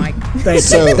inspiration, Mike. Thank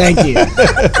you. Thank you.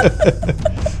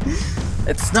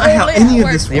 It's not how any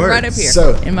of this Right works. up here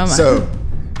So, in my mind. so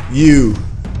you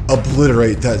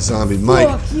obliterate that zombie, Mike.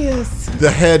 Fuck yes.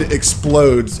 The head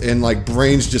explodes and like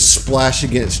brains just splash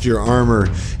against your armor,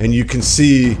 and you can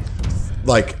see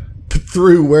like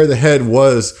through where the head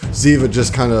was, Ziva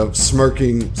just kind of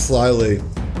smirking slyly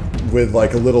with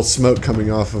like a little smoke coming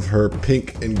off of her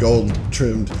pink and gold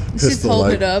trimmed She's pistol holding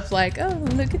light. it up like, oh,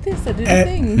 look at this. I did a And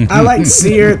thing. I like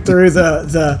see her through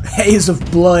the haze of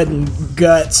blood and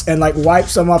guts and like wipe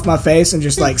some off my face and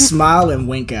just like smile and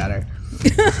wink at her.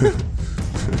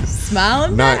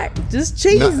 Smiling Not- back. Just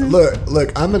Now, cheesing.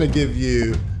 look, I'm gonna give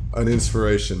you an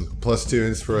inspiration, +2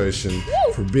 inspiration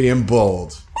for being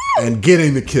bold and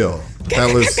getting the kill.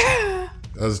 That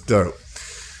was dope.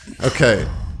 Okay,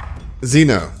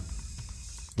 Zeno,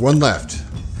 one left.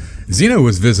 Zeno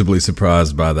was visibly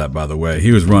surprised by that, by the way.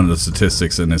 He was running the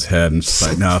statistics in his head and just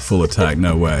like, nah, full attack,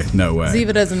 no way, no way.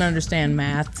 Ziva doesn't understand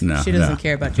math. No, she doesn't no.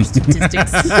 care about your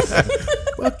statistics.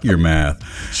 Fuck your math.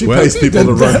 She pays people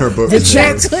to run her books.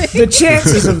 The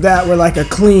chances of that were like a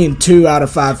clean 2 out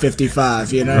of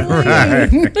 555. You know.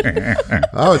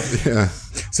 Oh, yeah.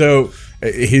 So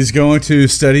he's going to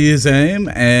study his aim,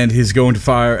 and he's going to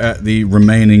fire at the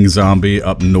remaining zombie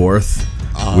up north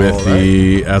with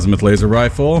the azimuth laser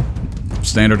rifle.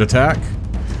 Standard attack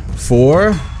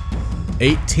for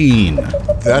 18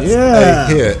 That's Yeah.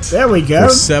 a hit. There we go.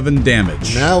 for 7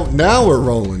 damage. Now we're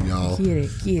rolling, y'all. Get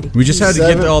it. We just had to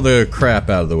 7. get all the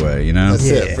crap out of the way, you know? That's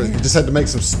it. You just had to make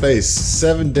some space.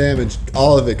 7 damage.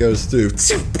 All of it goes through.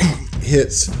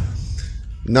 Hits.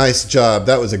 Nice job.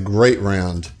 That was a great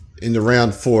round. Into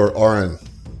round 4, Oren.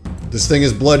 This thing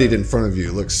is bloodied in front of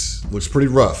you. Looks pretty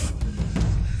rough.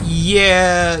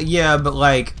 Yeah, but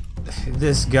like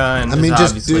this gun I mean, is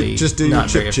just obviously do your not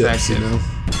very chip chips, you effective.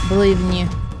 know. Believe in you.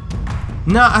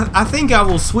 No, I think I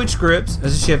will switch grips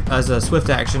as a swift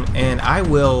action, and I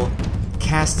will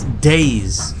cast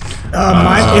Daze. Isn't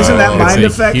that mind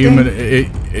affecting?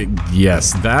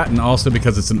 Yes, that, and also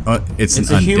because it's an It's a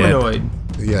undead. humanoid.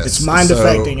 Yes. It's mind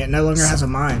affecting. It no longer has a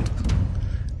mind.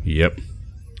 Yep.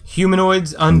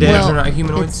 Humanoids, undead are not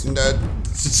humanoids.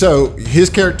 So his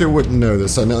character wouldn't know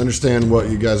this. I understand what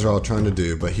you guys are all trying to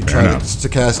do, but he tried enough. to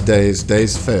cast Daze.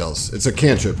 Daze fails. It's a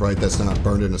cantrip, right? That's not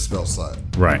burned in a spell slot.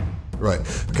 Right. Right.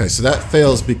 Okay, so that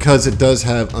fails because it does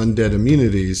have undead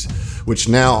immunities, which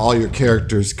now all your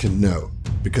characters can know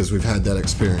because we've had that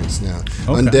experience now. Okay.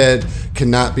 Undead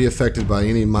cannot be affected by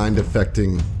any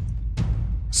mind-affecting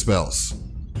spells.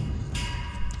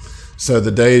 So the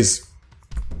Daze...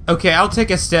 Okay, I'll take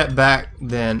a step back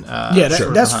then. Yeah, that's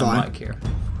behind fine. Mike here.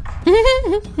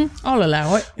 I'll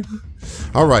allow it.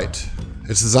 All right.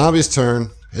 It's the zombie's turn.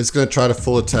 It's going to try to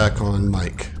full attack on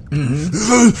Mike.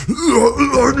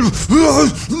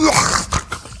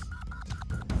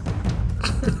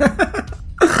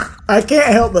 I can't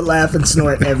help but laugh and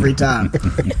snort every time.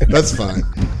 That's fine.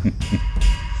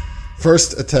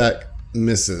 First attack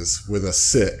misses with a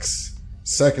 6.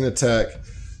 Second attack,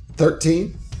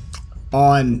 13.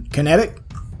 On kinetic,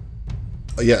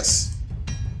 Yes.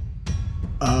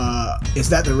 is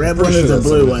that the red one Pretty or sure the that's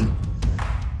blue the- one?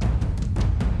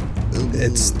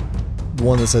 It's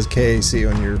one that says KAC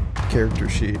on your character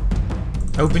sheet.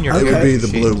 Open your It would be character the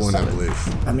sheet blue and one, I summon.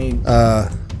 believe. I mean,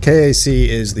 KAC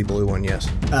is the blue one, yes.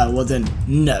 well then,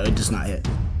 no, it does not hit.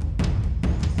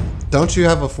 Don't you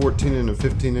have a 14 and a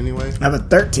 15 anyway? I have a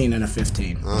 13 and a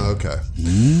 15. Oh, okay.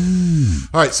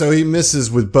 All right, so he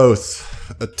misses with both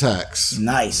attacks,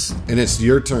 Nice. and it's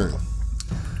your turn.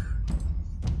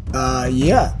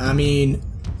 Yeah, I mean,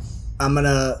 I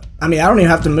don't even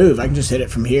have to move. I can just hit it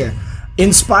from here.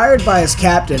 Inspired by his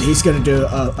captain, he's going to do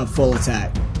a full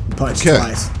attack. Punch Okay.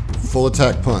 twice. Full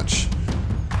attack punch.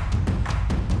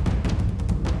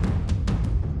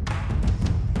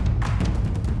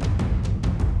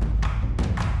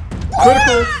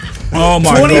 Critical. Oh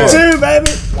my 22,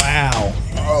 baby! Wow.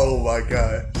 Oh my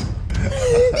god.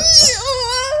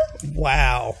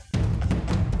 Wow.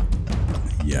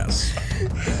 Yes.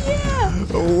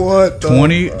 What?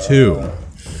 22.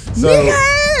 So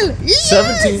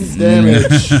 17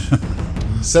 damage.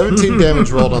 17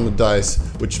 damage rolled on the dice,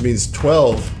 which means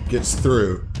 12 gets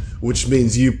through, which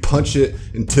means you punch it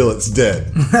until it's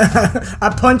dead.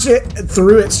 I punch it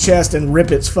through its chest and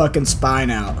rip its fucking spine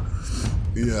out.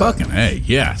 Yeah. Fucking A,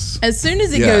 yes. As soon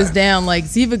as it Yeah. goes down, like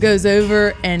Ziva goes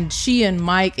over and she and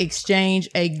Mike exchange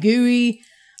a gooey,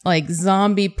 like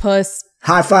zombie puss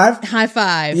High five? high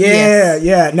five. Yeah, Yes.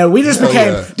 yeah. No, we just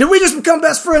became. yeah. Did we just become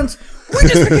best friends? We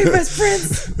just became best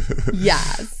friends.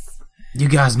 Yes. You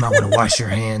guys might want to wash your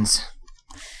hands.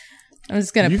 I'm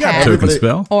just gonna You got a pat token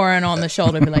spell. Oren on the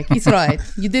shoulder and be like, he's right.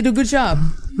 You did a good job.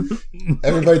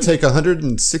 Everybody take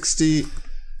 160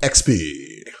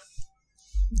 XP.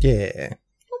 Yeah.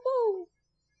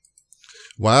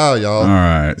 Wow, y'all. All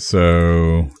right,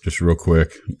 so just real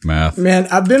quick math. Man,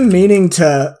 I've been meaning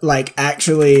to like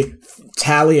actually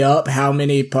tally up how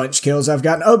many punch kills I've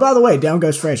gotten. Oh, by the way, down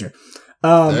goes Fraser.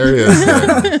 There he is.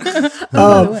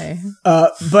 By the way.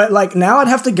 But like now I'd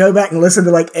have to go back and listen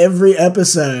to like every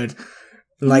episode.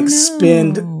 Like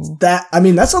spend that. I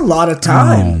mean, that's a lot of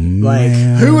time. Like,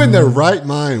 Who in their right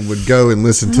mind would go and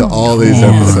listen to all these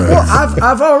episodes? well,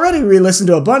 I've already re-listened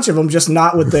to a bunch of them, just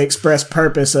not with the express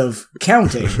purpose of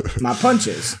counting my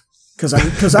punches,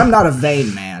 because I'm not a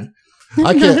vain man.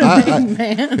 I can't.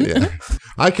 Man. Yeah.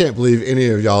 I can't believe any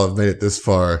of y'all have made it this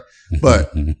far,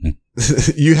 but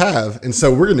you have, and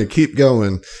so we're going to keep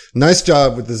going. Nice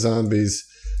job with the zombies.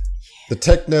 The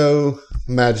Techno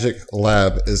Magic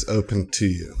Lab is open to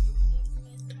you.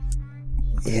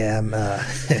 Yeah,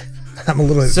 I'm a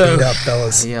little So- beat up,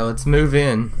 fellas. Yeah, let's move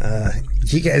in.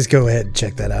 You guys go ahead and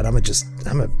check that out. I'm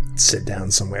gonna sit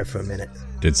down somewhere for a minute.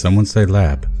 Did someone say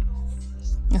lab?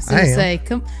 I was I gonna am. say,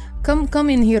 come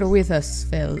in here with us,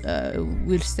 Phil.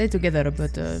 We'll stay together,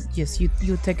 but yes, you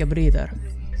take a breather.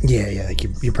 Yeah,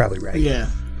 you're probably right. Yeah.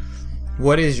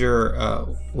 What is your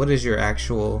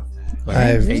actual like, I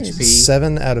have HP?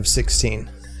 7 out of 16,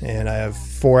 and I have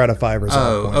 4 out of 5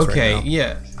 resolve Oh, points okay, right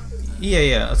now.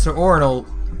 yeah. So Oren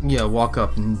will walk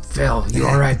up and Phil, you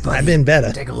all right, buddy? I've been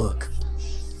better. Take a look.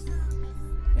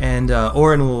 And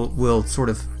Oren will sort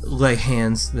of lay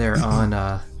hands there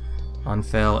on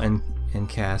Fel and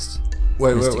cast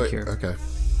Wait. Mystic Cure. Okay.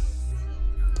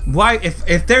 Why?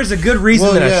 If there's a good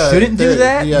reason that I shouldn't do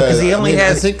that because he only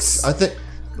has I think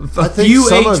a few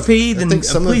some HP, then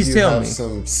some please of you tell have me.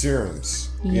 some serums.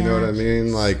 You know Yeah. what I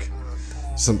mean? Like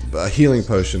some healing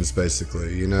potions,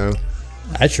 basically. You know.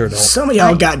 I sure don't. Some of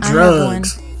y'all got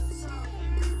drugs.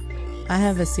 I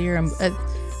have a serum.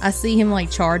 I see him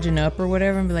like charging up or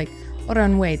whatever, and be like, "Hold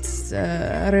on, wait.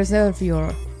 Reserve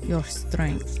your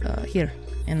strength here."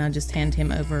 And I just hand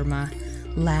him over my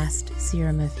last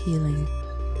serum of healing.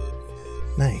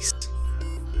 Nice.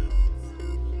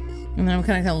 And then I'm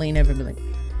kind of lean over and be like,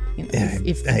 you know,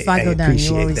 if I go down,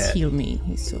 you always heal me.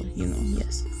 So, you know,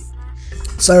 yes.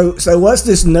 So what's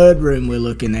this nerd room we're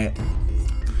looking at?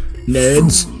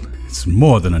 Nerds? It's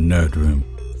more than a nerd room.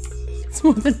 It's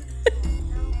more than...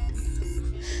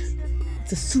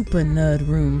 It's a super nerd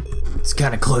room. It's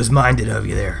kind of close-minded of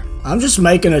you there. I'm just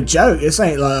making a joke. This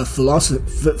ain't like a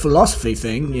philosophy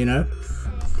thing, you know?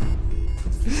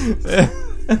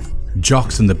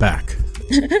 Jock's in the back.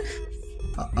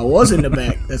 I was in the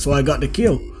back. That's why I got the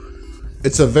kill.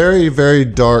 It's a very, very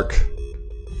dark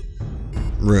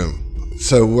room.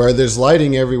 So where there's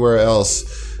lighting everywhere else,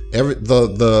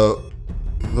 the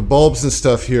bulbs and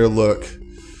stuff here look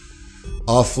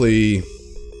awfully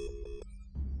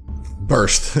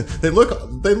burst. they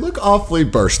look awfully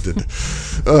bursted.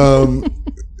 So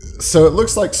it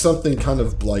looks like something kind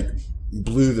of like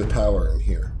blew the power in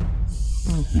here.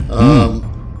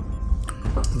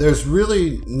 There's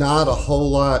really not a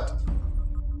whole lot.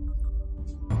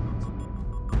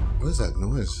 What is that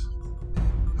noise?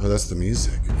 Oh, that's the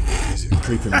music. Music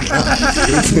creeping me out.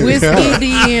 Whiskey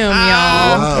DM,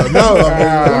 y'all. No,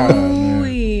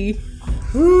 Ooh-wee.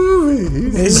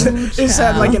 It's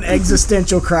had like an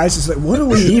existential crisis. Like, what are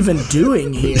we even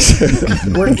doing here?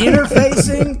 We're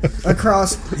interfacing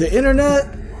across the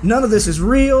internet. None of this is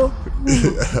real.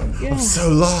 I'm so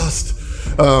lost.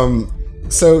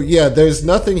 So yeah, there's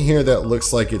nothing here that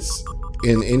looks like it's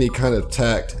in any kind of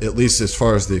tact, at least as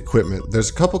far as the equipment. There's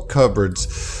a couple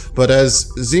cupboards, but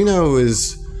as Zeno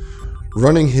is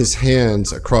running his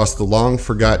hands across the long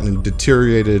forgotten and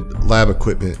deteriorated lab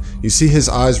equipment, you see his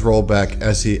eyes roll back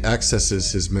as he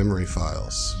accesses his memory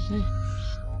files.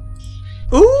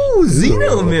 Ooh,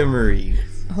 Xeno memory.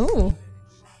 Oh.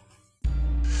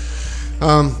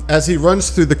 As he runs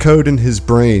through the code in his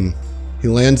brain, he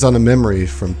lands on a memory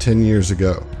from 10 years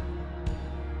ago.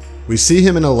 We see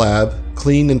him in a lab,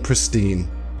 clean and pristine,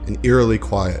 and eerily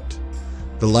quiet.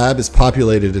 The lab is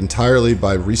populated entirely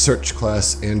by research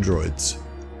class androids.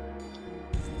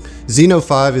 Xeno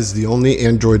 5 is the only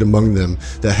android among them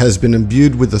that has been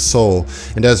imbued with a soul,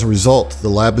 and as a result, the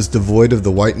lab is devoid of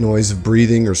the white noise of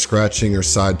breathing or scratching or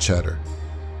side chatter.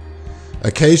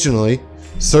 Occasionally,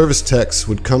 service techs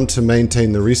would come to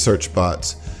maintain the research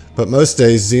bots, but most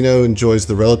days Xeno enjoys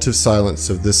the relative silence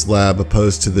of this lab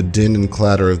opposed to the din and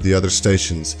clatter of the other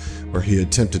stations where he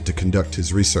attempted to conduct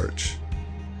his research.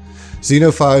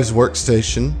 Xeno 5's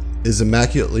workstation is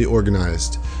immaculately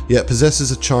organized, yet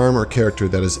possesses a charm or character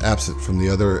that is absent from the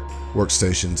other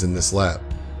workstations in this lab.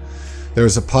 There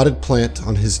is a potted plant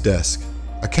on his desk,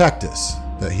 a cactus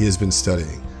that he has been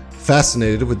studying,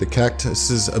 fascinated with the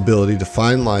cactus's ability to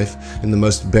find life in the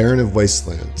most barren of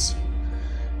wastelands.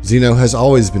 Xeno has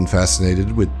always been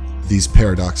fascinated with these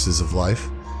paradoxes of life.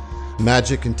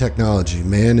 Magic and technology,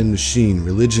 man and machine,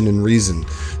 religion and reason.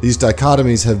 These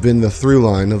dichotomies have been the through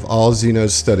line of all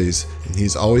Xeno's studies, and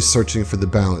he's always searching for the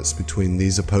balance between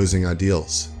these opposing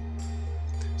ideals.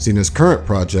 Xeno's current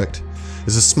project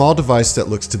is a small device that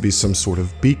looks to be some sort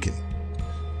of beacon.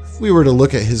 If we were to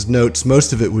look at his notes,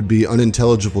 most of it would be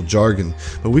unintelligible jargon,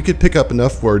 but we could pick up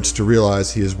enough words to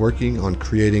realize he is working on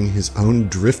creating his own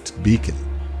drift beacon.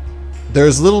 There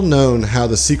is little known how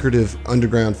the secretive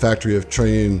underground factory of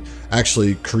Triune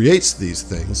actually creates these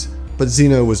things, but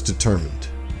Xeno was determined.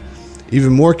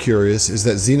 Even more curious is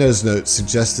that Xeno's notes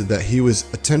suggested that he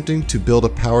was attempting to build a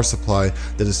power supply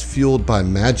that is fueled by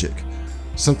magic,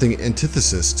 something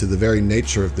antithesis to the very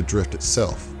nature of the drift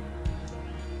itself.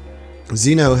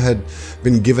 Xeno had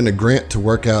been given a grant to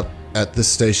work out at this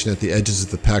station at the edges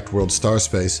of the packed world star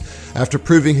space after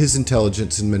proving his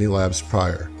intelligence in many labs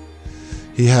prior.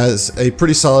 He has a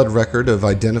pretty solid record of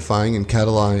identifying and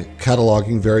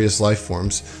cataloging various life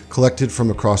forms collected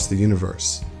from across the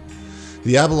universe.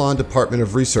 The Avalon Department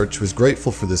of Research was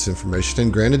grateful for this information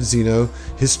and granted Xeno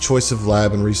his choice of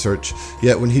lab and research,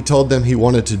 yet when he told them he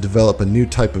wanted to develop a new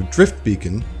type of drift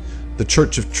beacon, the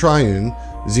Church of Triune,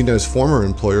 Xeno's former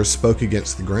employer, spoke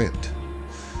against the grant.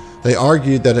 They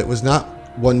argued that it was not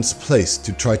one's place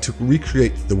to try to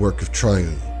recreate the work of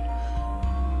Triune,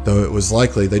 though it was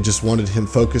likely they just wanted him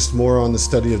focused more on the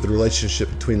study of the relationship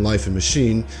between life and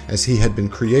machine as he had been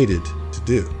created to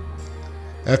do.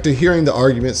 After hearing the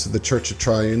arguments of the Church of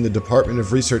Triune, the Department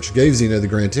of Research gave Xeno the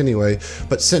grant anyway,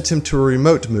 but sent him to a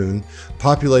remote moon,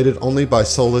 populated only by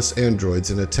soulless androids,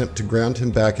 in an attempt to ground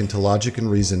him back into logic and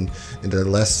reason and a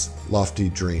less lofty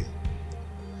dream.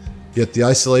 Yet the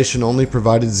isolation only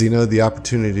provided Xeno the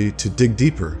opportunity to dig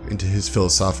deeper into his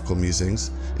philosophical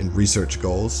musings and research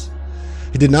goals.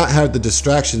 He did not have the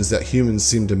distractions that humans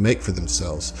seem to make for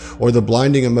themselves, or the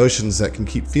blinding emotions that can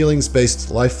keep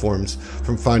feelings-based life forms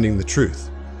from finding the truth.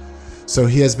 So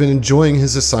he has been enjoying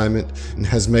his assignment and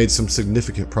has made some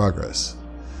significant progress.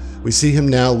 We see him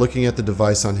now looking at the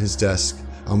device on his desk,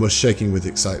 almost shaking with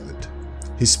excitement.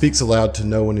 He speaks aloud to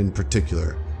no one in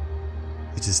particular.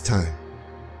 It is time.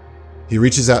 He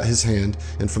reaches out his hand,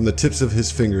 and from the tips of his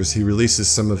fingers he releases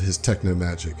some of his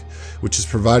techno-magic, which is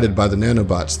provided by the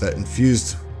nanobots that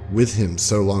infused with him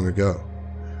so long ago.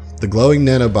 The glowing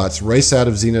nanobots race out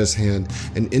of Xeno's hand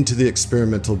and into the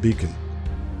experimental beacon.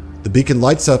 The beacon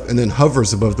lights up and then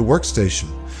hovers above the workstation.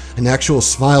 An actual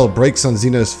smile breaks on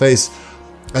Xeno's face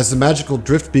as the magical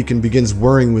drift beacon begins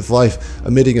whirring with life,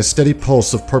 emitting a steady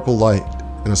pulse of purple light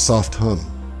and a soft hum.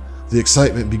 The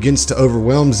excitement begins to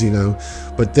overwhelm Xeno,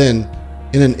 but then,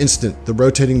 in an instant, the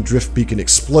rotating drift beacon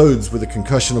explodes with a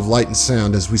concussion of light and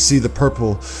sound as we see the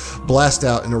purple blast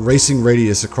out in a racing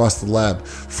radius across the lab,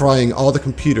 frying all the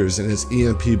computers in its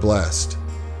EMP blast.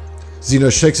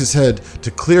 Xeno shakes his head to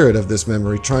clear it of this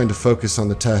memory, trying to focus on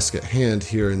the task at hand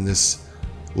here in this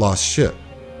lost ship.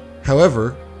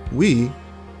 However, we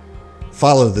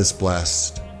follow this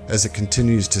blast as it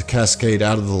continues to cascade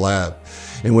out of the lab,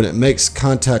 and when it makes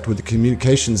contact with the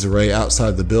communications array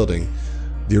outside the building,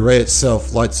 the array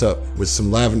itself lights up with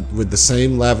the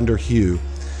same lavender hue,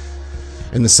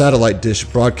 and the satellite dish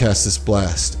broadcasts this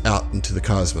blast out into the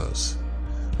cosmos.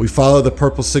 We follow the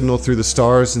purple signal through the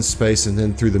stars and space and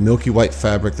then through the milky white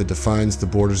fabric that defines the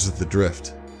borders of the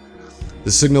drift.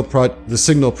 The signal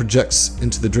projects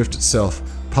into the drift itself,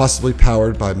 possibly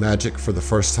powered by magic for the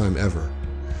first time ever.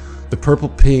 The purple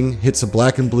ping hits a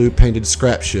black and blue painted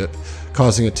scrap ship,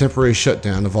 causing a temporary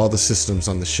shutdown of all the systems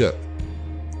on the ship.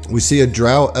 We see a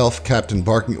drow elf captain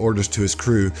barking orders to his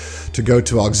crew to go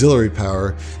to auxiliary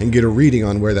power and get a reading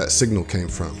on where that signal came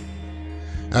from.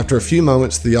 After a few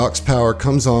moments, the aux power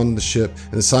comes on the ship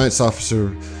and the science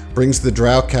officer brings the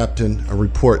drow captain a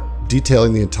report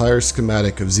detailing the entire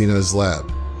schematic of Xeno's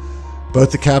lab.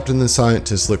 Both the captain and the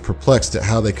scientist look perplexed at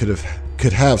how they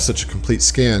could have such a complete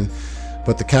scan,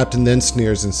 but the captain then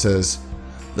sneers and says,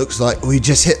 "Looks like we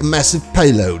just hit a massive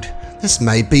payload. This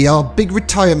may be our big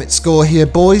retirement score here,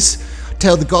 boys.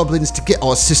 Tell the goblins to get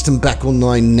our system back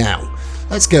online now.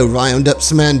 Let's go round up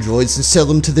some androids and sell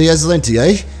them to the Azlenti,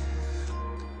 eh?"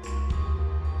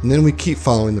 And then we keep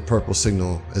following the purple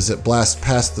signal as it blasts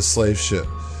past the slaver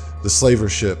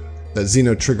ship that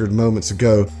Xeno triggered moments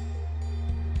ago,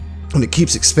 and it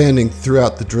keeps expanding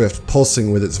throughout the drift,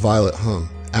 pulsing with its violet hum.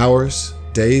 Hours,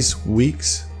 days,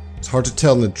 weeks? It's hard to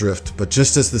tell in the drift, but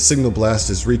just as the signal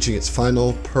blast is reaching its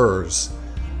final purrs,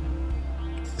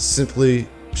 it simply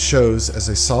shows as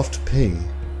a soft ping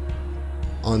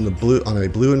on a blue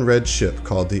and red ship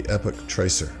called the Epoch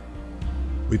Tracer.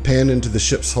 We pan into the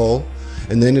ship's hull,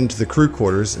 and then into the crew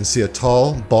quarters and see a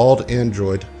tall, bald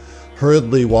android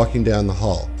hurriedly walking down the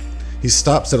hall. He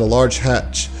stops at a large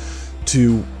hatch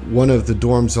to one of the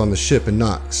dorms on the ship and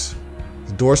knocks.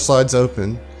 The door slides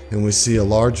open and we see a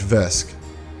large Vesk,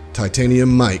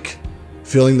 Titanium Mike,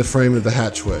 filling the frame of the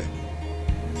hatchway.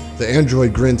 The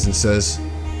android grins and says,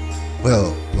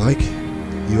 "Well, Mike,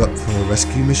 you up for a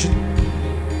rescue mission?"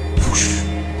 Whoosh,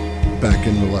 back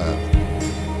in the lab.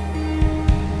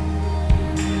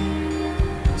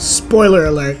 Spoiler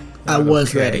alert, I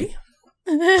was ready.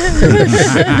 I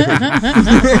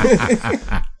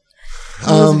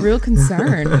was real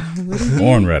concerned.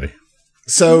 Born ready.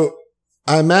 So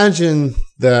I imagine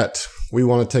that we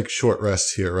want to take a short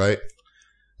rest here, right?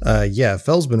 Yeah,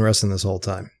 Fell's been resting this whole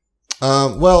time.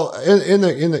 Well, in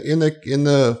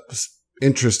the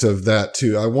interest of that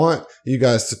too, I want you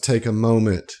guys to take a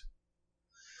moment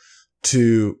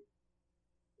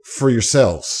for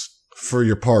yourselves, for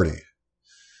your party,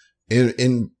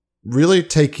 and really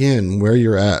take in where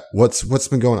you're at. What's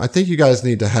been going on. I think you guys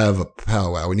need to have a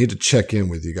powwow. We need to check in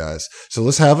with you guys. So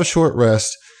let's have a short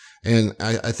rest, and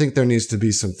I think there needs to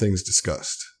be some things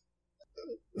discussed.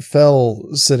 Fell,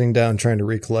 sitting down trying to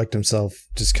recollect himself,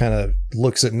 just kind of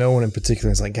looks at no one in particular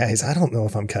and is like, "Guys, I don't know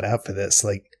if I'm cut out for this.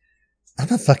 Like,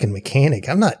 I'm a fucking mechanic.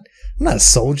 I'm not a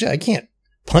soldier. I can't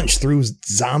punch through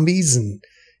zombies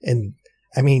and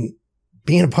I mean,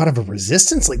 being a part of a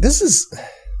resistance, like this is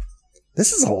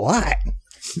a lot."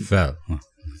 Fell.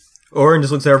 Orin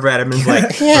just looks over at him and is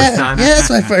like, first time. Yeah, it's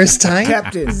my first time.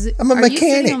 Captain. I'm a Are you sitting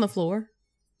mechanic. on the floor?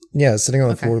 Yeah, sitting on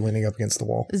the Okay. floor, leaning up against the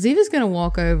wall. Ziva's gonna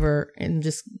walk over and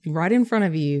just right in front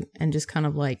of you and just kind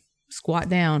of like squat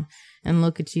down and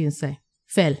look at you and say,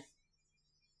 Fel,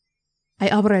 I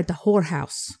operate a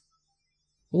whorehouse.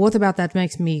 What about that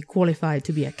makes me qualified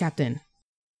to be a captain?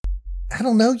 I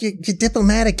don't know. You're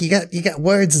diplomatic. You got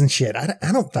words and shit. I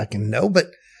don't fucking know. But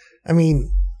I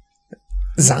mean,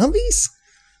 zombies.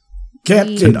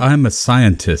 Captain. And I'm a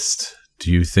scientist.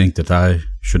 Do you think that I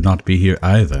should not be here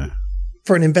either?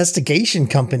 For an investigation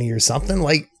company or something,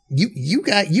 like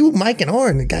you, Mike and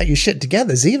Orin got your shit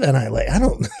together. Ziva and I, like, I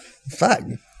don't, fuck.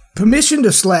 Permission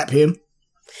to slap him.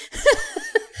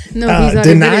 No, he's already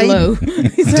denied. very low.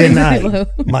 He's already very low. Denied.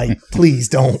 Mike, please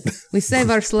don't. We save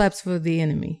our slaps for the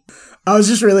enemy. I was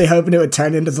just really hoping it would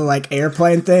turn into the like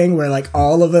airplane thing where like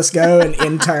all of us go and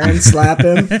in turn slap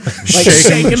him, like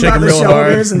shake him by him the real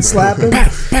shoulders hard. and slap him.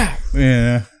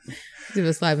 Yeah.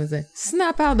 Ziva slap and say,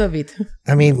 snap out of it.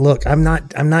 I mean, look, I'm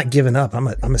not giving up. I'm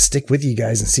a stick with you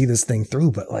guys and see this thing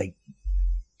through. But like,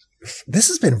 this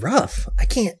has been rough.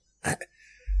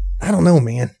 I don't know,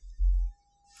 man.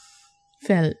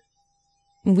 Fel,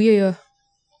 we are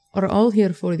all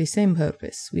here for the same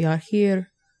purpose. We are here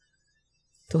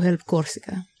to help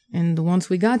Corsica. And once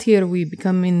we got here, we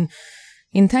become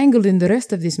entangled in the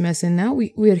rest of this mess. And now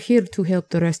we are here to help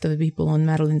the rest of the people on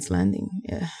Madeline's Landing.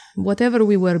 Whatever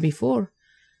we were before,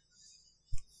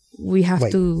 we have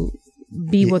Wait. to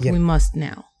be what yeah. we must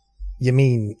now. You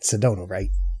mean Sedona, right?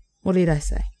 What did I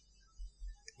say?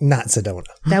 Not Sedona.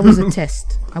 That was a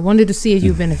test. I wanted to see if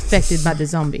you've been affected by the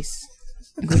zombies.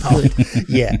 Good.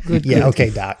 Yeah. Good, Yeah. good. Okay,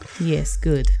 Doc. Yes,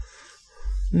 good.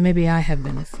 Maybe I have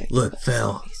been affected. Look,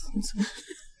 Fel,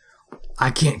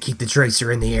 I can't keep the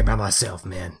tracer in the air by myself,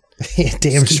 man. Yeah,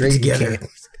 damn Keep it straight you together. can.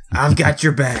 I've got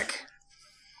your back.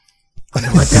 I'm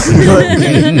gonna let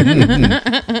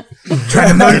that one go. Trying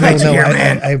to motivate you No, here, I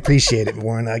man. appreciate it,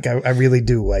 Warren. Like I really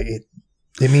do. Like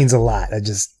it means a lot. I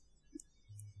just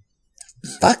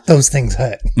fuck those things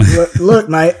hurt. Look,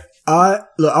 mate. I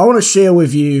want to share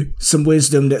with you some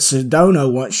wisdom that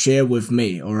Sedona once shared with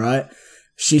me. All right,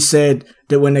 she said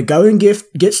that when the going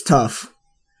gets tough,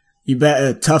 you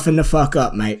better toughen the fuck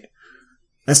up, mate.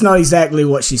 That's not exactly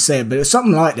what she said, but it's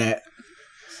something like that.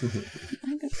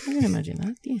 I can imagine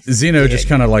that. Yes. Zeno just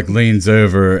kind of like leans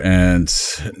over and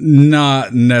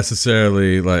not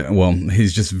necessarily like, well,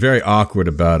 he's just very awkward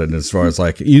about it as far as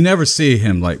like, you never see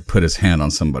him like put his hand on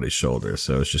somebody's shoulder.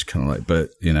 So it's just kind of like, but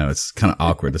you know, it's kind of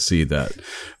awkward to see that,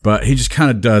 but he just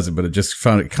kind of does it, but it just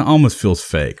almost feels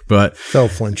fake, but Fell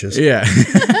flinches. yeah.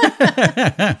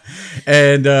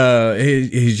 And,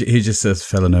 he just says,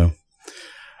 Felino,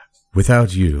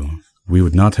 without you, we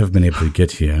would not have been able to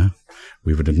get here.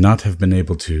 We would not have been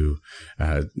able to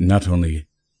not only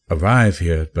arrive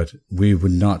here, but we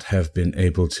would not have been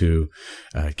able to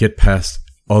get past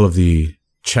all of the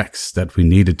checks that we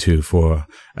needed to for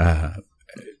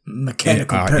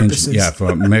Mechanical our purposes. yeah,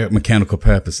 for mechanical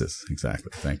purposes. Exactly.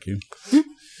 Thank you.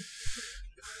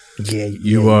 Yeah,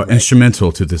 You are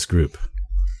instrumental to this group.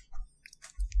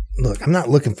 Look, I'm not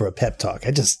looking for a pep talk.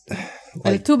 I just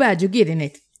Well, too bad you're getting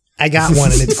it. I got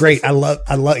one and it's great. I love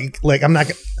like I'm not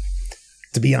gonna,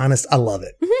 to be honest, I love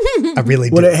it. I really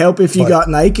do. Would it help if you But- got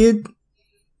naked?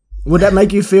 Would that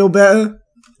make you feel better?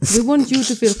 We want you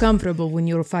to feel comfortable when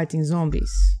you're fighting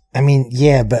zombies. I mean,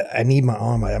 yeah, but I need my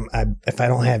arm. If I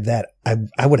don't have that,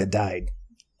 I would have died.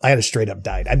 I had a straight up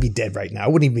died. I'd be dead right now. I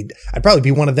wouldn't even. I'd probably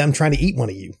be one of them trying to eat one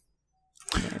of you.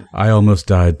 I almost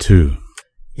died too.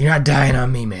 You're not dying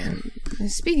on me, man.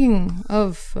 Speaking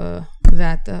of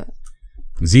that,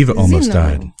 Ziva almost Zeno-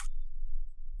 died.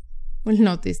 Well,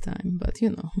 not this time, but you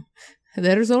know,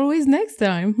 there's always next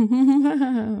time.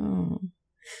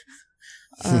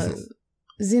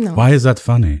 Zeno. Why is that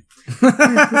funny?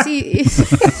 See,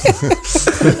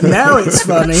 Now it's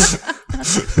funny.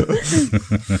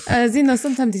 Zeno,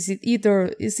 sometimes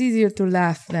it's easier to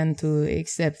laugh than to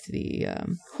accept the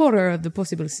horror of the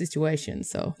possible situation.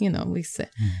 So, you know, we say,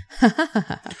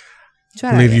 try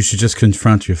I believe it. you should just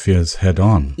confront your fears head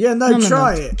on. Yeah, no,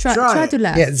 try it. Try it. to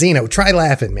laugh. Yeah, Zeno, try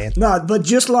laughing, man. No, but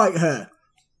just like her.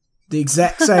 The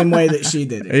exact same way that she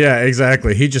did it. Yeah,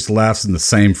 exactly. He just laughs in the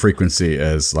same frequency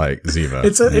as like Ziva.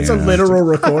 It's a literal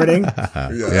recording.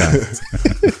 Yeah.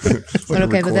 But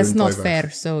okay, but that's not fair.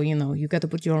 So, you know, you got to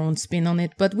put your own spin on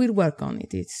it, but we'll work on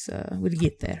it. We'll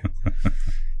get there.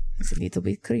 It's a little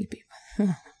bit creepy.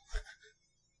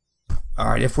 All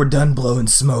right, if we're done blowing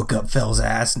smoke up Fel's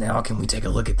ass, now can we take a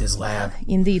look at this lab?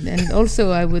 Indeed. And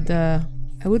also I would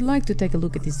like to take a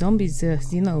look at the zombies,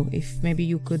 you know, if maybe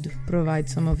you could provide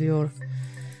some of your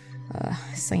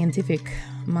scientific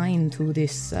mind to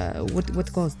this.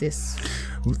 What caused this?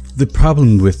 The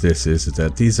problem with this is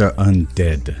that these are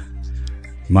undead.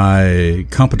 My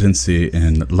competency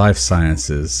in life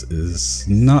sciences is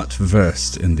not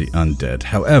versed in the undead.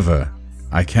 However,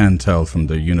 I can tell from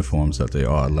their uniforms that they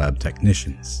are lab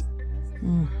technicians.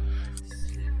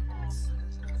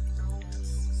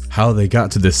 How they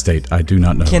got to this state, I do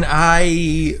not know. Can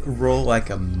I roll like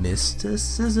a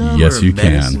mysticism? Yes, or you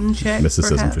medicine can. Check,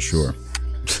 Mysticism perhaps? for sure.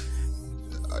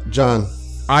 John,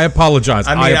 I apologize.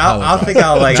 I mean, apologize. I think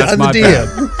I'll like. That's John my the bad.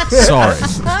 DM. Sorry.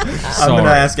 I'm gonna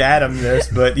ask Adam this,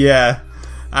 but yeah,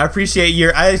 I appreciate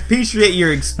your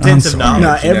extensive sorry.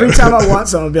 knowledge. No, you every know? time I want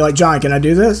someone to be like, John, can I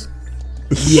do this?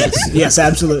 Yes,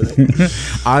 absolutely.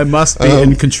 I must be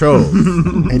in control.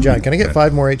 Hey, John, can I get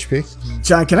 5 more HP?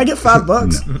 John, can I get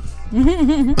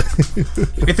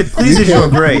 $5? If it pleases your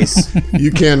grace.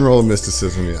 you can roll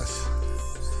mysticism, yes.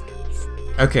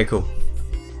 Okay, cool.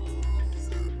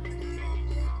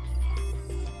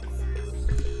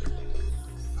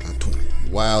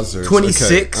 Wowzers.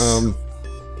 26. Okay.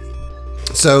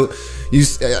 So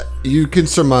you can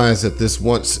surmise that this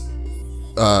once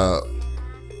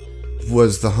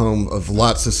was the home of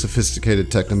lots of sophisticated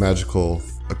technomagical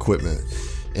equipment,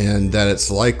 and that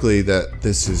it's likely that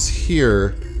this is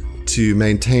here to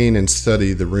maintain and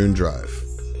study the rune drive.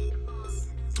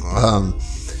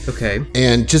 Okay.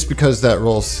 And just because that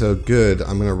roll's so good,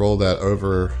 I'm going to roll that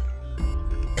over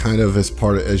kind of as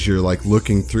part of, as you're like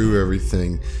looking through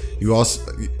everything. You also,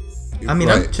 I mean,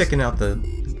 right. I'm checking out the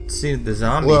zombies.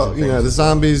 Well, and you know, things. the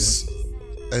zombies,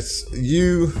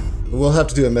 we'll have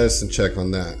to do a medicine check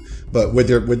on that. But with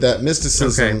that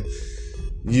mysticism,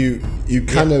 Okay. you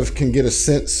kind of can get a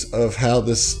sense of how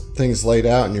this thing's laid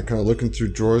out, and you're kind of looking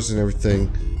through drawers and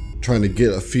everything, trying to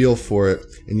get a feel for it,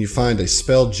 and you find a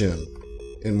spell gem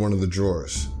in one of the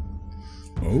drawers.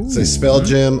 Ooh. It's a spell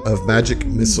gem of magic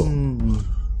missile.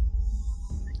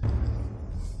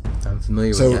 I'm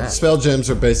familiar So with that. spell gems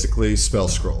are basically spell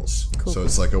scrolls. So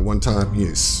it's like a one-time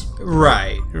use.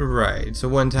 Right. So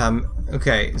one time.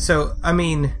 Okay. So I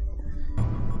mean,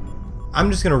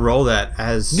 I'm just gonna roll that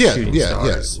as shooting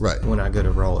stars. right. When I go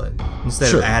to roll it, instead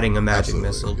Sure. of adding a magic Absolutely,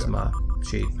 missile to yeah. my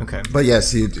sheet. Okay. But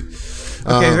yes, you do.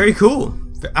 Okay. Very cool.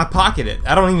 I pocket it.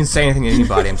 I don't even say anything to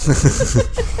anybody. I'm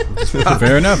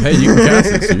Fair enough. Hey, you can cast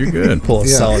it, so you're good. Pull a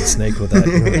solid snake with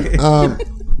that.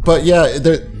 But yeah,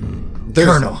 there's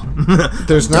Colonel.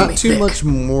 there's not me too thick. much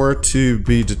more to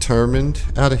be determined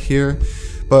out of here.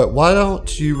 But why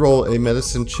don't you roll a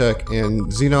medicine check?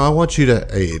 And Zeno, I want you to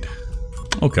aid.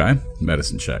 Okay.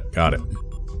 Medicine check. Got it.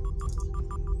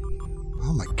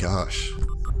 Oh my gosh!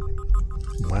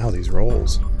 Wow, these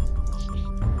rolls.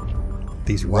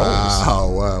 These rolls.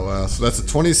 Wow! So that's a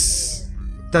 20.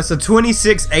 That's a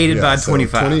 26 aided by so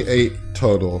 25. 28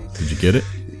 total. Did you get it?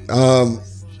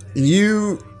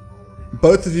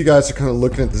 Both of you guys are kind of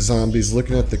looking at the zombies,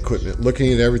 looking at the equipment,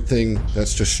 looking at everything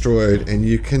that's destroyed, and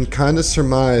you can kind of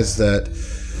surmise that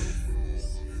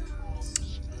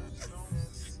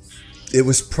it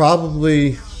was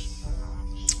probably,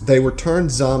 they were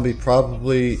turned zombie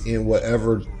probably in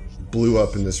whatever blew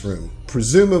up in this room.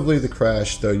 Presumably the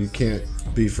crash, though you can't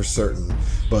be for certain,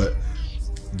 but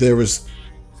there was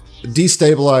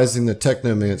destabilizing the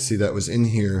technomancy that was in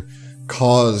here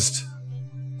caused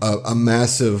a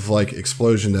massive like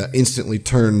explosion that instantly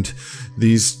turned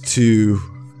these two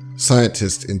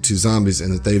scientists into zombies,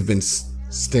 and that they've been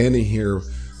standing here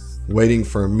waiting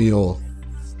for a meal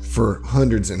for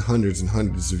hundreds and hundreds and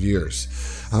hundreds of years.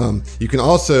 You can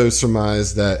also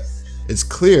surmise that it's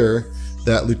clear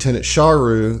that Lieutenant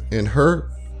Sharu and her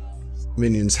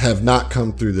minions have not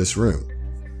come through this room.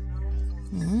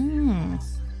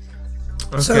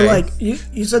 So, Okay. like,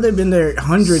 you said they've been there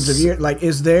hundreds of years. Like,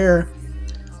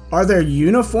 are there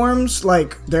uniforms?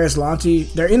 Like, they're in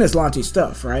Aslanti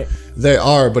stuff, right? They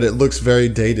are, but it looks very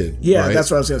dated. Yeah, right? that's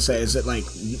what I was gonna say. Is it like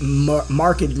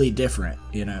markedly different?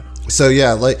 You know? So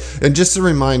yeah, like, and just a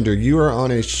reminder, you are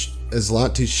on a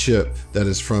Aslanti ship that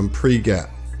is from pre-Gap.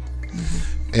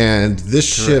 And this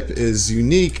ship is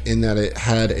unique in that it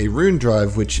had a rune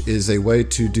drive, which is a way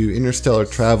to do interstellar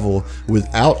travel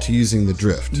without using the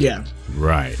drift. Yeah,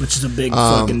 Right. which is a big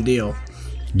fucking deal.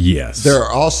 Yes. There are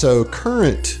also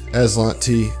current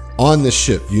Aslanti on this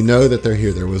ship. You know that they're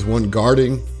here. There was one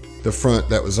guarding the front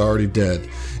that was already dead.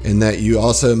 And that you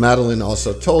also, Madeline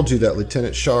also told you that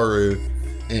Lieutenant Sharu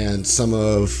and some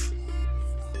of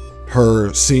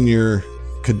her senior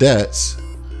cadets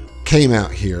came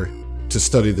out here to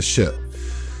study the ship.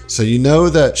 So you know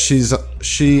that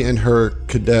she and her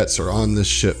cadets are on this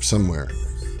ship somewhere,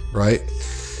 right?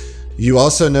 You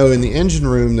also know in the engine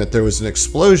room that there was an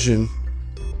explosion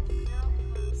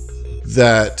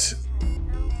that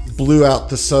blew out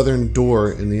the southern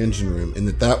door in the engine room, and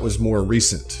that was more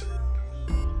recent.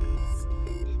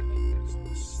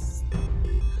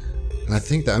 And I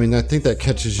think that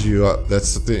catches you up.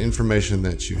 That's the information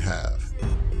that you have.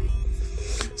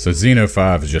 So Xeno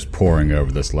 5 is just poring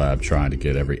over this lab, trying to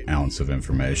get every ounce of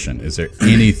information. Is there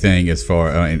anything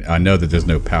I know that there's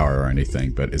no power or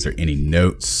anything, but is there any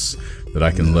notes that I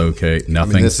can locate?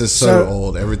 Nothing? This is so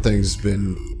old. Everything's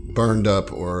been burned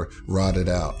up or rotted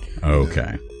out.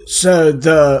 Okay. So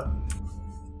the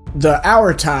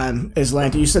hour time,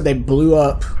 Islanta, you said they blew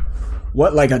up,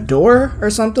 what, like a door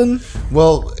or something?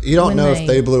 Well, you don't When know they- if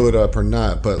they blew it up or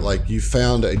not, but like you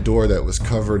found a door that was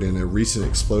covered in a recent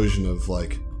explosion of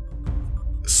like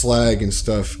slag and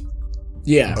stuff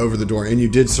Yeah. over the door, and you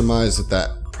did surmise that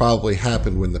probably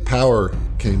happened when the power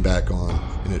came back on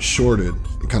and it shorted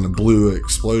and kind of blew an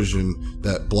explosion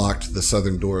that blocked the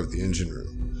southern door of the engine room.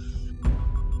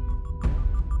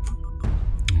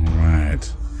 All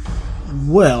right.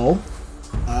 Well,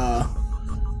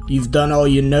 you've done all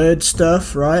your nerd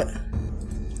stuff, right?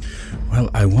 Well,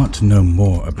 I want to know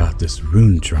more about this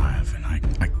rune drive, and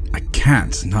I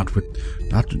can't, not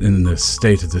in the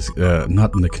state of this,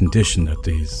 not in the condition that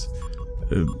these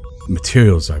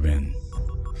materials are in.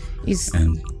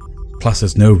 And plus,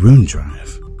 there's no rune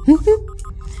drive.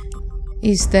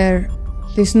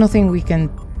 There's nothing we can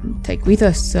take with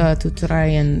us to try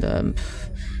and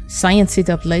science it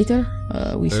up later?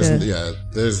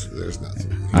 There's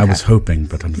nothing. I was hoping,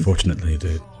 but unfortunately,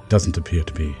 it doesn't appear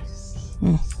to be.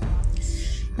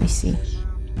 I see.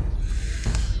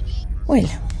 Well,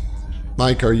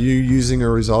 Mike, are you using a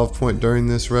resolve point during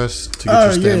this rest to get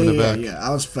your stamina back? Yeah. I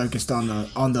was focused on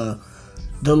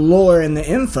the lore and the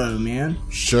info, man.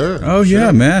 Sure. Oh, sure.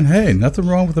 yeah, man. Hey, nothing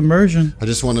wrong with immersion. I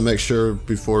just want to make sure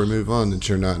before we move on that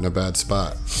you're not in a bad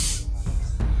spot.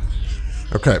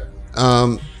 Okay.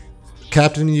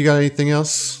 Captain, you got anything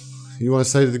else you want to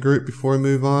say to the group before we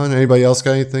move on? Anybody else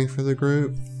got anything for the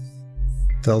group?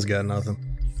 Tell's got nothing.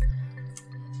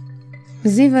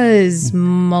 Ziva is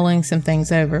mulling some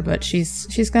things over, but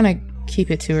she's gonna keep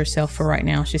it to herself for right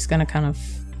now. She's gonna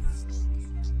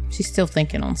she's still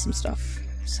thinking on some stuff.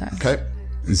 So Okay.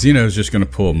 Zeno's just going to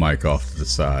pull Mike off to the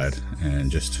side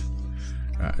and just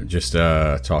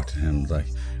talk to him like,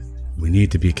 we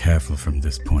need to be careful from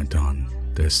this point on.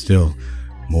 There's still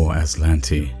more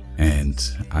Aslanti, and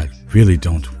I really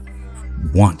don't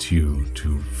want you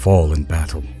to fall in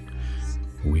battle.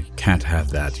 We can't have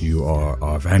that. You are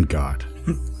our vanguard.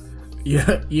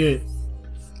 You're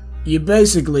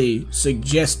basically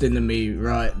suggesting to me,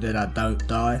 right, that I don't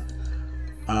die.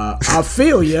 I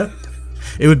feel you.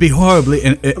 It would be horribly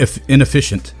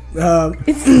inefficient.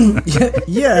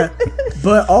 Yeah,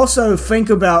 but also think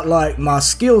about like my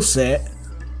skill set.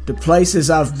 The places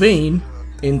I've been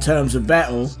in terms of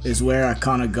battle is where I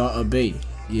kind of gotta be.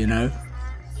 You know,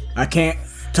 I can't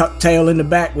tuck tail in the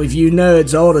back with you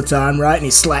nerds all the time, right? And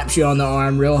he slaps you on the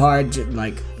arm real hard,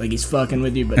 like he's fucking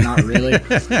with you, but not really.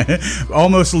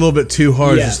 Almost a little bit too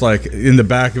hard, Yeah. just like in the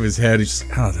back of his head. He's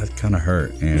just, oh, that kind of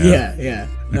hurt. You know? Yeah.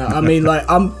 No, I mean, like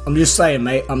I'm just saying,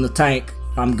 mate. I'm the tank.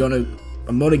 I'm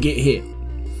gonna get hit.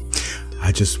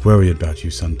 I just worry about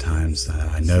you sometimes.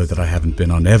 I know that I haven't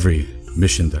been on every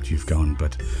mission that you've gone,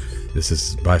 but this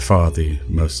is by far the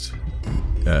most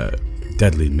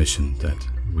deadly mission that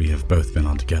we have both been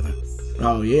on together.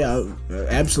 Oh yeah,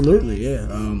 absolutely, yeah.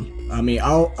 I mean,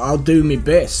 I'll do my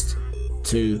best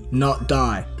to not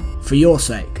die for your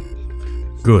sake.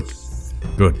 Good.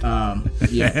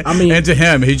 Yeah, I mean, And to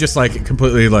him, he just like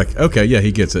completely like, okay, yeah,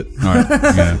 he gets it. All right.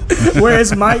 Yeah.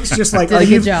 whereas Mike's just like, Did are a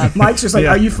you? good job. Mike's just like,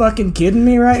 are you fucking kidding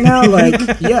me right now?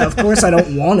 Like, yeah, of course I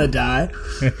don't want to die.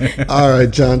 All right,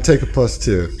 John, take a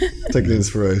 +2. Take an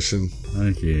inspiration.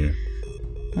 Thank you.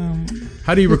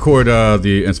 How do you record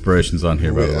the inspirations on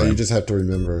here, by the way? You just have to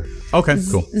remember. Okay,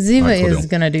 cool. Ziva All right, cool is deal.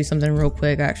 gonna do something real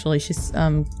quick. Actually, she's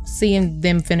seeing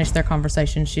them finish their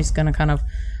conversation. She's gonna kind of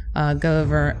go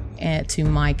over to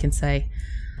Mike and say,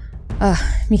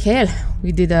 Mikhail,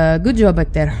 we did a good job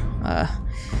back there.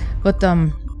 But I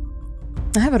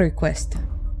have a request.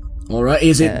 All right,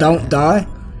 is it don't die?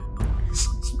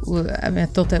 Well, I mean, I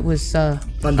thought that was I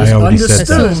already said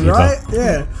that, understood, Ziva. right?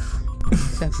 Yeah.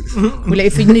 well,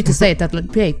 if you need to say it, that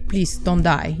like, hey, please don't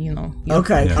die. You know.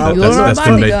 Okay. Yeah, I'll- You're that's a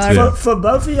been made bodyguard. clear. for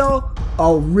both of y'all,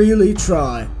 I'll really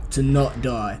try to not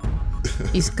die.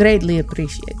 It's greatly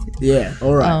appreciated. Yeah.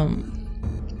 All right.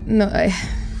 No,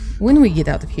 when we get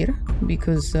out of here,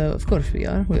 because of course we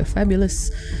are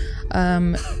fabulous.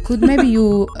 Could maybe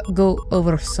you go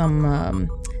over some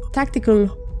tactical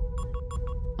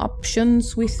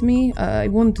options with me? I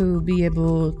want to be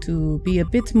able to be a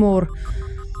bit more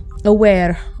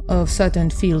aware of certain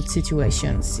field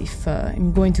situations. If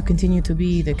I'm going to continue to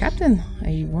be the captain,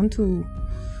 I want to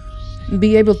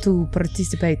be able to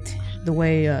participate the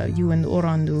way you and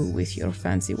Oran do with your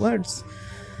fancy words.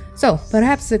 So,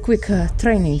 perhaps a quick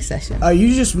training session. Oh,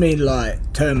 you just mean like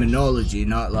terminology,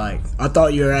 not like... I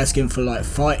thought you were asking for like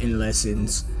fighting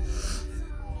lessons.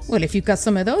 Well, if you got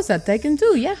some of those, I'd take them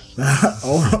too, yeah.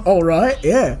 All right,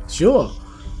 yeah, sure.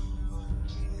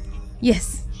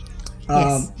 Yes.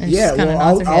 Yes. And she Yeah, just kinda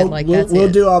well, nods her head like, that's we'll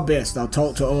it. do our best. I'll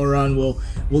talk to Oran.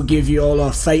 We'll give you all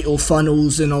our fatal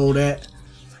funnels and all that.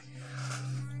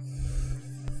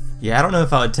 Yeah, I don't know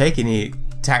if I would take any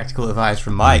tactical advice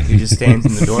from Mike, who just stands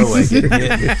in the doorway.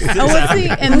 Oh, let's see.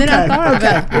 And then I thought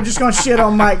about We're just gonna shit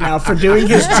on Mike now for doing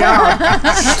his job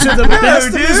to the best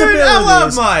of his dude, abilities I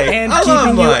love Mike. and I love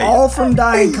keeping you Mike. all from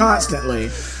dying constantly.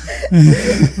 So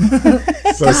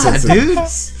sensitive. Dude,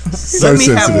 So let me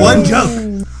have sensitive. one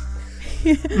joke.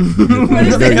 what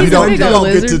is No, it? you He's a don't, big you old don't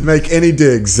get lizard. to make any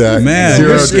digs, Zach. Man, Zero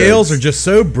your digs. scales are just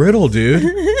so brittle, dude. I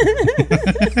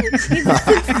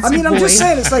mean, I'm just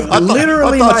saying, it's like I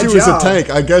literally thought my you job. was a tank.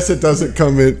 I guess it doesn't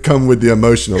come with the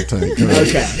emotional tank.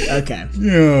 Okay.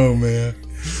 Oh, man.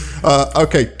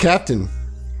 Okay, Captain,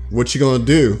 what you gonna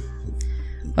do?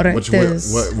 All right,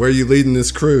 Where are you leading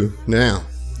this crew now?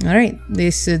 all right.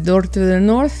 This door to the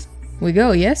north, we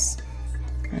go, yes?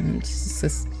 And she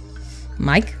says,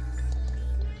 Mike?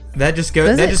 That just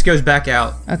Does it? goes back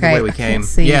out Okay, the way we I came. can't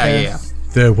see Yeah, the- yeah.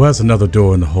 There was another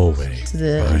door in the hallway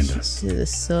behind us. To the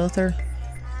southern.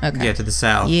 Okay. Yeah, to the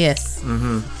south. Yes.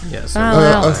 Yeah, so Follow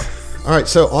out. All right,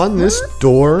 so on this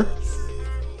door,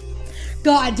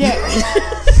 God damn.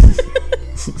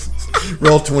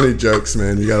 roll 20 jokes,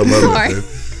 man. You gotta love Sorry. it, dude.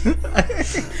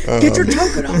 Get your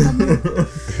token off me.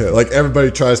 Yeah, like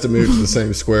everybody tries to move to the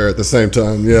same square at the same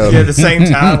time. Yeah. at the same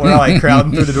time, we're all like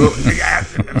crowding through the door.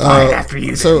 Fine, after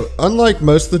you. So, unlike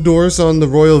most of the doors on the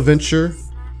Royal Venture,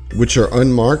 which are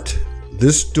unmarked,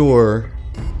 this door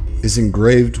is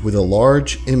engraved with a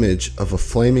large image of a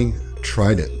flaming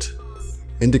trident,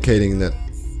 indicating that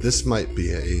this might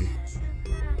be a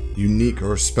unique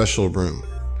or special room.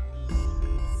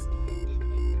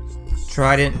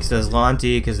 Trident because there's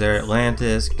Lanti, because they're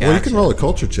Atlantis. Gotcha. Well, you can roll a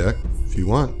culture check if you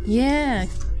want. Yeah.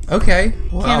 Okay,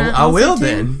 well, Can I I will also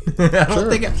then.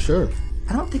 I Sure.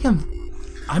 don't think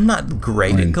I'm not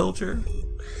great at culture.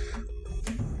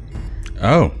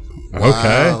 Oh,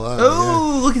 okay. Wow,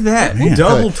 Oh, look at that!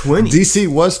 Double yeah. 20. DC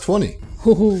was 20,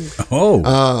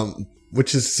 Oh,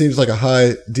 which seems like a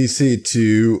high DC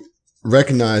to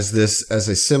recognize this as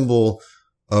a symbol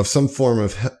of some form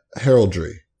of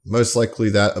heraldry, most likely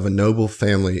that of a noble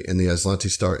family in the Aslanti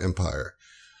Star Empire.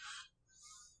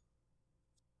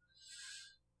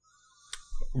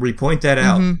 Repoint that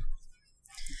out.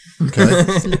 Okay.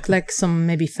 This look like some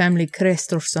maybe family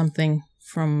crest or something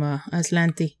from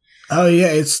Aslanti. Oh yeah,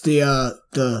 it's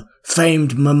the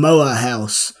famed Momoa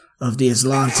house of the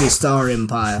Aslanti Star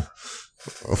Empire.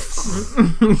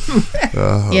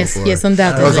 Oh, Yes, boy. yes, That was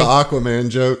undoubtedly. an Aquaman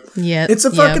joke. Yeah. It's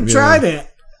a fucking trident.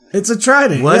 It's a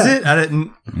trident. Was yeah. it? I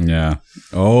didn't. yeah.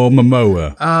 Oh,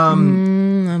 Momoa.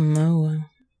 Momoa.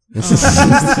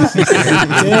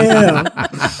 Damn.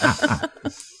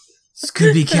 This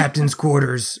could be captain's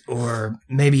quarters or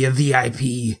maybe a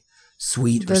VIP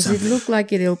suite or Does it something. look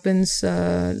like it opens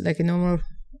like a normal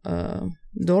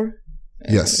door?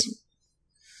 Yes.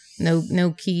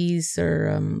 No keys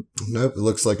or Nope. It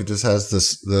looks like it just has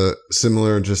the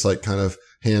similar, just like kind of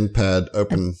hand pad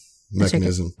open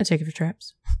mechanism. I check it for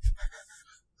traps.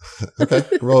 Okay.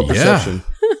 Roll a perception.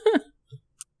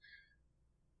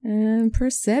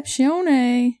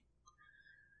 Perception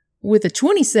with a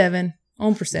 27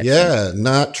 on perception. Yeah.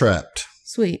 Not trapped.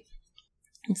 Sweet.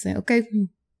 Let's say okay.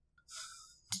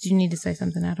 Did you need to say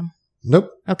something, Adam? Nope.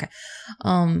 Okay.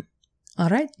 All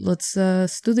right. Let's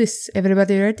do this.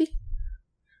 Everybody ready?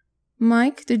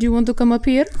 Mike, did you want to come up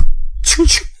here?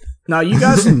 Now you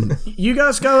guys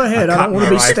go ahead. I don't want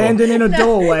to be standing in a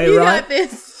doorway, you right? got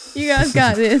this. You guys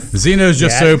got this. Zeno's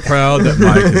just so proud that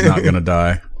Mike is not going to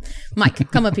die. Mike,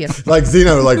 come up here. Like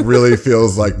Zeno, like really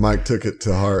feels like Mike took it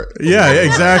to heart. Yeah,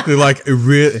 exactly. Like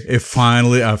I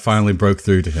finally broke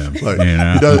through to him. Like, You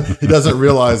know? he doesn't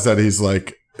realize that he's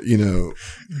like,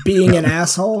 Being an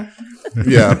asshole.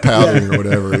 yeah, pouting or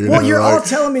whatever. Well, you're all like,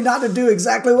 telling me not to do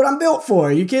exactly what I'm built for.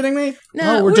 Are you kidding me?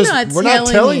 No, we're not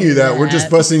telling you that. We're just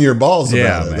busting your balls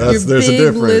Yeah, about it. man. That's, Your there's big a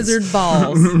difference. lizard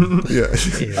balls.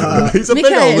 Yeah. He's a big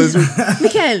old Mikhail. lizard.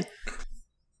 Mikhail.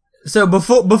 So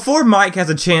before Mike has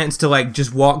a chance to like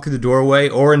just walk through the doorway,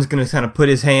 Oren's gonna kind of put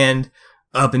his hand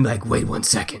up and be like, wait 1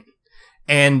 second,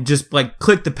 and just like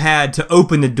click the pad to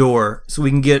open the door so we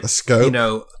can get A scope?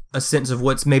 a sense of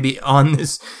what's maybe on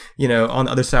this, on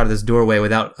the other side of this doorway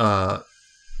without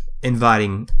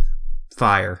inviting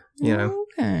fire.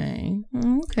 Okay.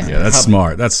 Yeah, that's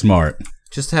smart. That's smart.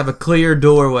 Just have a clear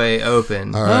doorway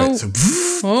open. All right, so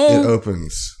it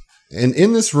opens. And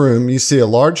in this room, you see a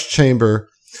large chamber,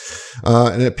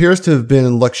 and it appears to have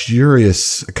been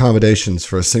luxurious accommodations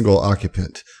for a single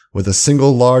occupant, with a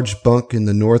single large bunk in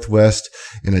the northwest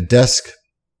and a desk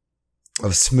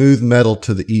of smooth metal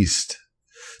to the east.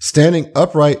 Standing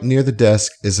upright near the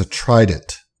desk is a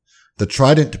trident. The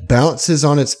trident bounces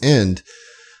on its end,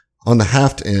 on the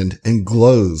haft end, and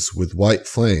glows with white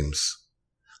flames.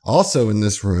 Also in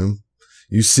this room,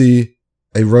 you see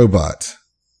a robot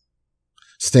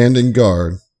standing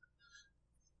guard.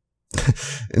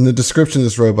 And the description of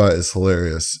this robot is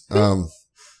hilarious.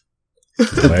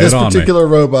 This particular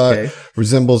robot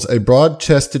resembles a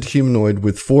broad-chested humanoid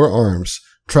with 4 arms,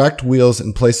 tracked wheels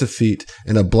in place of feet,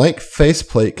 and a blank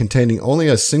faceplate containing only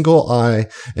a single eye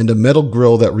and a metal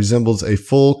grill that resembles a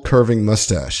full curving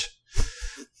mustache.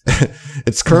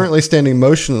 It's currently standing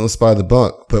motionless by the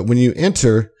bunk, but when you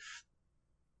enter,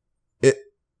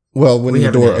 when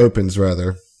the door opens,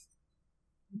 rather,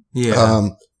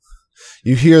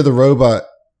 you hear the robot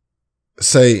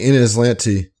say in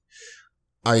Aslanti,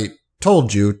 "I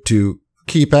told you to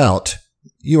keep out.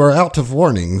 You are out of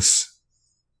warnings."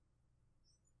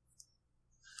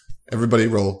 Everybody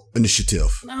roll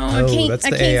initiative. I can't. That's the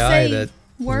I can't AI say that.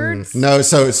 words. No,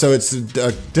 so it's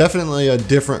definitely a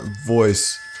different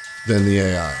voice than the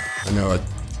AI. I know it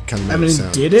kind of made it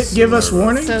sound did it give us similar.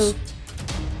 warnings? So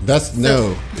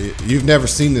No, you've never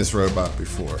seen this robot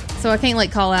before. I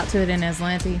can't call out to it in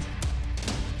Aslanti.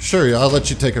 Sure, I'll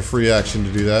let you take a free action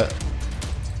to do that.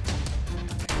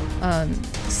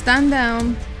 Stand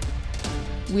down.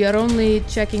 We are only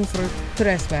checking for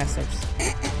trespassers.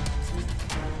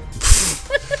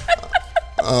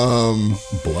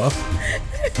 Bluff?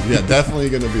 Yeah, definitely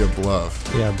going to be a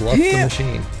bluff. Yeah, bluff the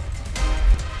machine.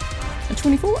 A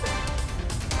 24.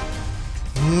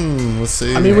 Let's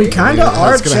see. I mean, we kind of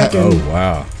are checking. Oh,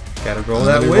 wow. Gotta roll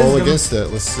that roll wisdom. against it.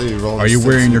 Let's see. Roll. Are you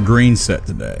wearing your green set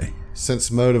today?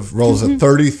 sense motive? Rolls a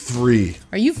 33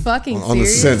 Are you fucking on the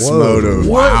serious? sense motive.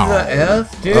 What the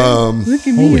F, dude? Look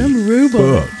at me, I'm a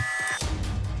robot.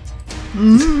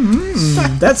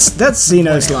 That's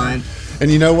Zeno's line.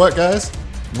 And you know what, guys?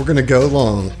 We're gonna go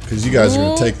long because you guys are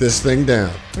gonna take this thing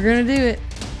down. We're gonna do it.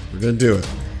 We're gonna do it.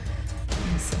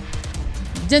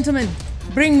 Gentlemen,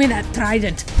 bring me that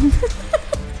trident.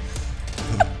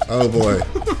 Oh boy,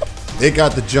 it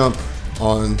got the jump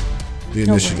on the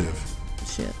No way. initiative.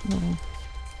 Shit. Hold on.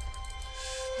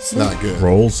 It's not good.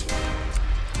 Rolls.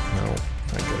 No,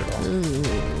 not good at all.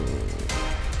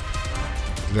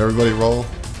 Did everybody roll?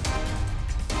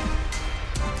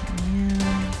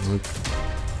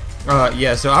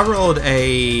 Yeah, so I rolled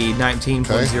a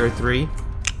 19.03.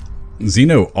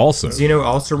 Zeno also. Zeno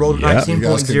also rolled a Yeah. You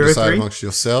guys can decide 19.03. amongst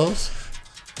yourselves.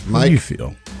 How do Mike, you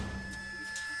feel?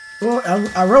 Well,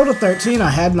 I rolled a 13. I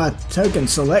had my token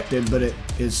selected, but it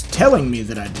is telling me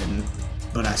that I didn't.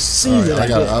 But I see all right, that I I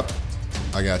got did. it up.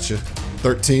 I got you.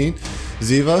 13.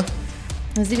 Ziva.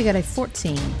 Ziva got a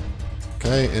 14.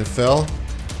 Okay, and Fel.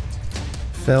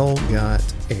 Fell got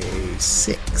a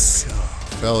 6.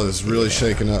 Fel is really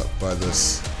shaken up by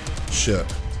this ship.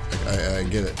 I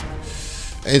get it.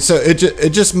 And so it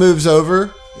just moves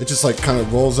over. It just like kind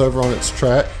of rolls over on its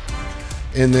track.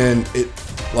 And then it,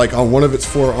 like on one of its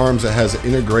four arms, it has an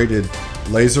integrated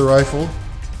laser rifle.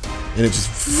 And it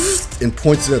just and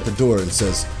points it at the door and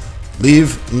says,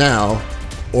 "Leave now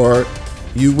or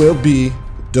you will be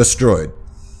destroyed."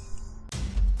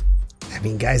 I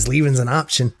mean, guys, leaving's an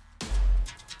option.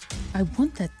 I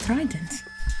want that trident.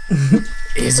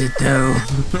 Is it though?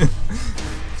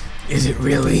 Is it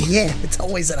really? Yeah, it's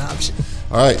always an option.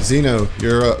 All right, Zeno,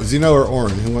 you're Zeno or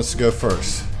Orin, who wants to go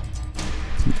first?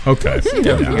 Okay. Zeno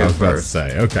Yeah, can I go was about to first.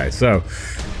 say. Okay, so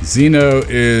Zeno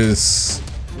is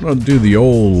going to do the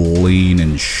old lean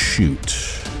and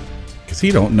shoot. Because he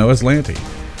don't know Aslanti.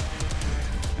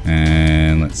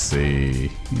 And let's see.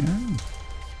 Yeah.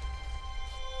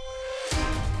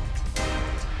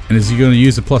 And is he going to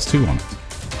use a +2 on it?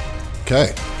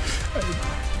 Okay.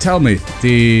 Tell me,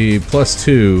 the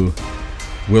 +2,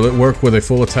 will it work with a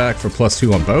full attack for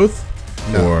 +2 on both?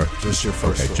 No, Or just your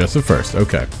first okay, roll. just the first.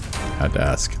 Okay, had to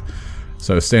ask.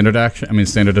 So standard action. I mean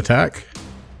standard attack.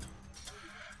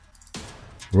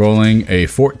 Rolling a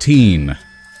 14,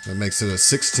 That makes it a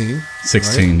 16.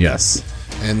 16. Yes,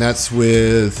 And that's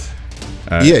with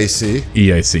EAC.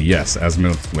 EAC. Yes,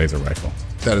 azimuth laser rifle.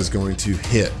 That is going to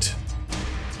hit.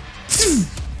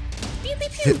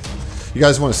 You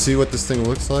guys want to see what this thing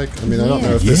looks like? I mean, I don't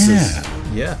know if this is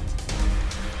Yeah.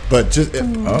 But just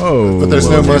Oh, there's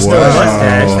no mustache.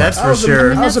 Mustache, that's for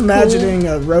sure. I was That's imagining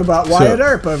a robot Wyatt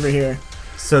Earp over here.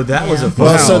 So that was a Yeah. fun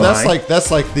Well, so lie.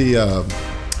 that's like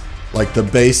the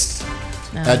base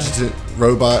adjutant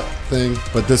robot thing,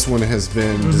 but this one has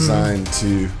been designed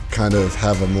to kind of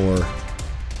have a more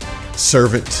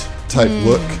servant type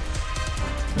look.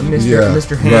 A Mr. Yeah,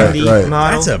 Mr. Handy right.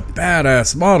 model. That's a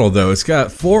badass model, though. It's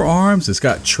got 4 arms. It's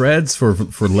got treads for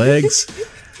legs.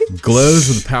 Glows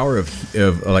with the power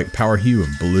of like power hue of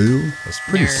blue. That's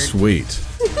pretty sweet.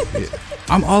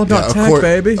 I'm all about tech,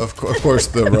 baby. Of course,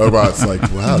 the robot's like,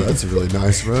 wow, that's a really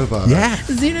nice robot. Yeah.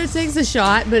 Xeno takes a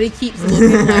shot, but he keeps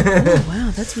looking like, oh,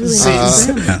 wow, that's really nice.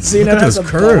 Xeno Look at has those a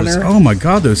curves. boner. Oh my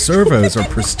god, those servos are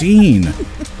pristine.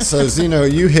 So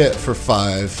Xeno, you hit for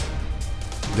 5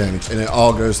 damage, and it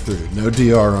all goes through. No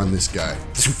DR on this guy.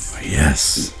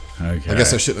 Yes. Okay. I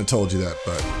guess I shouldn't have told you that,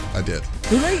 but I did.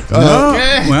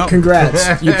 Well,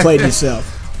 Congrats, you played yourself.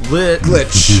 Lit.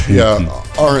 Glitch. Yeah,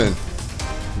 Aaron,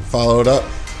 follow it up.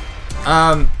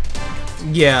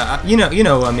 Yeah, you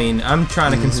know. I mean, I'm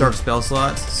trying to conserve spell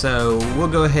slots, so we'll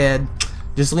go ahead.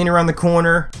 Just lean around the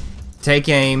corner, take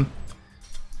aim,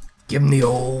 give him the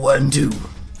old 1-2,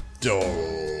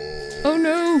 Oh,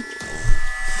 no.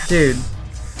 dude.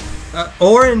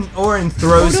 Orin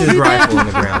throws his rifle on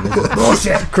the ground. This is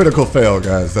bullshit. Critical fail,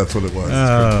 guys. That's what it was.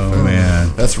 oh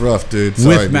man. That's rough, dude.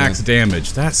 Sorry, With max man.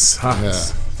 damage. That sucks. Yeah.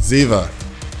 Ziva.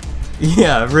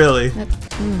 Yeah, really.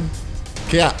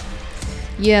 Yeah.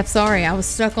 Yeah, sorry, I was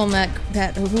stuck on that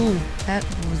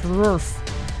was rough.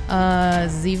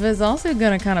 Ziva's also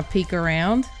gonna kind of peek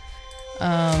around,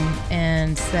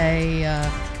 and say,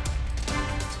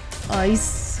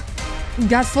 he's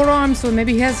got 4 arms, so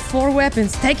maybe he has 4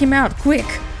 weapons. Take him out, quick!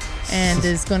 And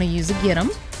is gonna use a get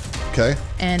him, Okay.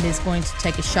 and is going to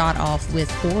take a shot off with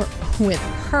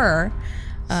her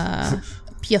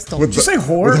pistol. With you say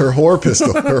whore? With her whore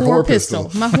pistol. Her Whore pistol.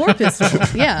 My whore pistol.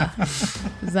 Yeah.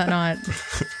 Is that not?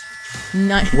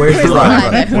 Where's the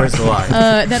lie? though? Where's the lie?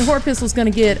 That whore pistol's going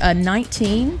to get a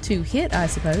 19 to hit, I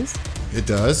suppose. It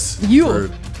does. You- For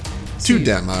 2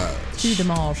 damage. 2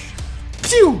 damage.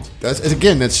 Pew!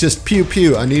 That's just pew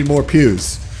pew. I need more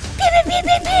pews.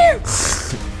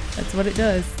 That's what it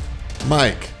does.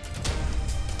 Mike.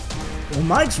 Well,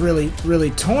 Mike's really, really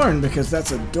torn because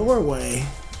that's a doorway,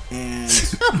 and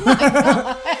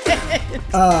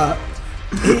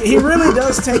he really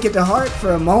does take it to heart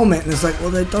for a moment, and it's like,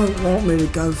 well, they don't want me to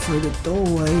go through the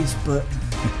doorways, but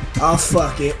I'll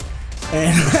fuck it,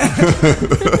 and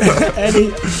and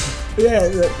he,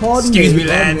 pardon Excuse me,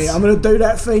 pardon lads. I'm gonna do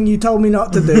that thing you told me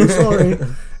not to do. Sorry.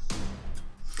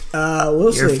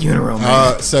 We'll Your see. funeral,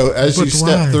 man. So as you But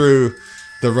step why? through,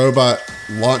 the robot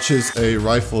launches a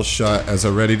rifle shot as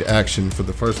a ready to action for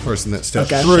the first person that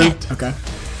steps Okay. through. Okay.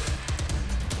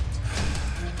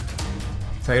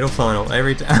 Fatal funnel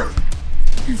every time.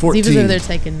 14 Ziva's over there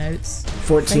taking notes.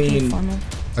 14. Funnel.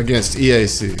 against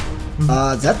EAC.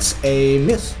 That's a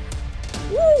miss.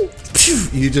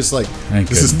 You just like, Thank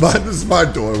this is my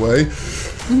doorway.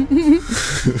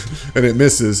 And it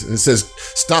misses. And it says,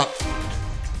 stop.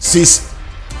 Cease.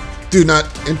 Do not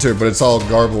enter. But it's all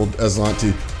garbled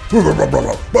Aslanti. Ba ba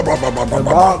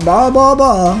ba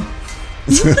ba.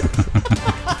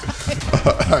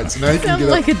 Alright, so now you can Sounds get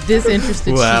like a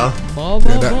disinterested Wow. sheep. Blah,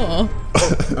 blah,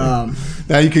 blah.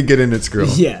 now you can get in its grill.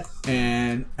 Yeah,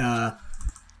 and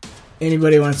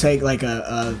anybody want to take like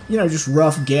a just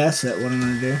rough guess at what I'm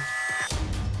gonna do?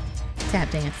 Tap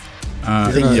dance.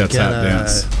 Yeah, tap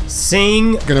dance.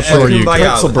 Sing Gonna Kumbaya. play you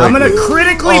pretzel break. I'm gonna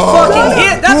critically fucking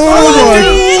hit. That's what I'm gonna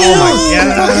do.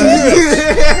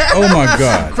 Oh my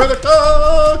god. Critical!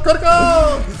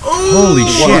 Holy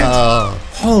shit. Wow.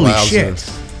 Holy Wowzers.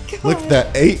 shit. Look at that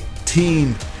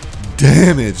 18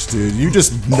 damage, dude. You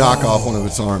just knock off one of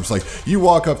its arms. Like, you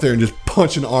walk up there and just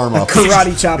punch an arm off.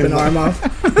 Karate chopping arm off.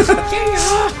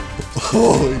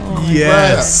 Holy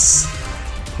Yes.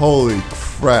 Holy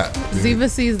crap. Dude. Ziva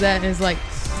sees that and is like,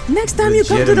 next time you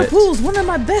come to the Legitimate. pools, one of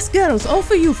my best girls, all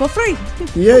for you for free.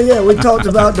 Yeah, we talked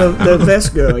about the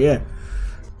vest girl. Yeah.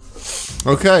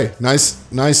 Okay,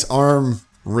 nice arm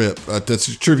rip. That's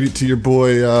a tribute to your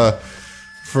boy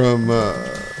from.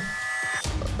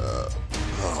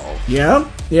 Yeah.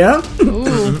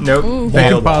 Ooh. Nope. Ooh.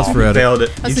 Failed. Pause for edit. Failed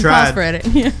it. I You see pause for tried. edit.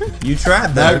 Yeah. You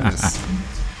tried that. Magnus.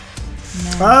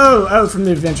 Oh, from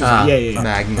the Adventures. Yeah.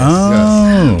 Magnus.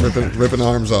 Oh. Yes. Ripping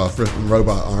arms off, ripping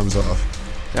robot arms off.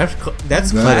 That's That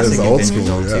classic is old Adventures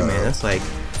school, too, yeah. man. That's like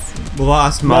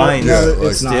Lost Mines. no,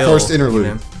 like it's not. Still, first interlude.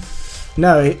 you know.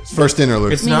 No, First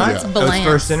interlude. It's not. it's Oh, it's Balance.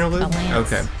 first interlude.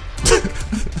 Balance. Okay.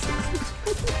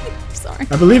 Sorry.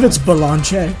 I believe it's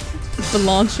Balanche.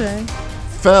 Balanche.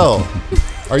 Fel,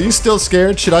 are you still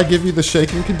scared? Should I give you the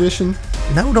shaking condition?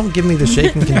 No, don't give me the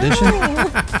shaking condition.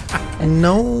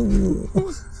 No.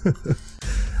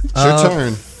 It's your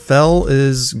turn. Fel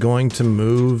is going to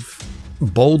move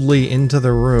boldly into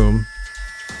the room.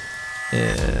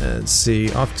 And let's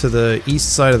see, off to the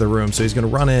east side of the room. So he's going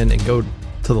to run in and go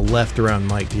to the left around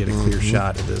Mike to get a clear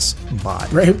shot at this bot.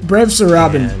 Brave Sir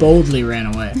Robin boldly ran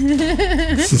away.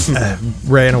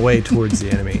 Ran away towards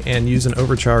the enemy and use an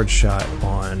overcharge shot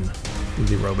on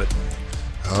the robot.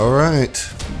 All right.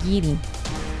 Get him.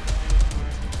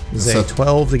 This is a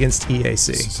 12 against EAC.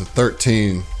 It's a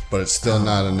 13, but it's still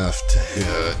not enough to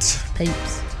hit.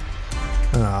 Peeps.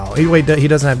 Oh, he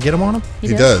doesn't have get him on him? He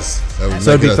does. That would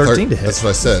So it'd make be it a 13 to hit. That's what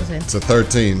I said. It's a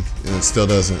 13, and it still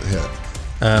doesn't hit.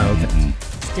 Oh, okay.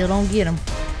 Still don't get him.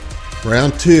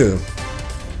 Round 2.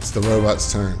 It's the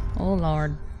robot's turn. Oh,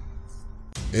 Lord.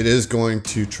 It is going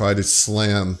to try to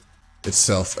slam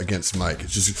itself against Mike. It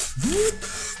just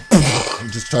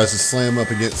tries to slam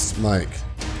up against Mike.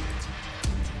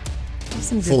 That's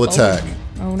some good Full attack.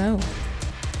 bowling. Oh, no.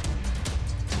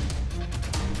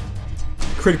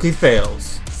 Critically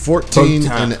fails. 14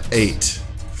 Both and times. 8.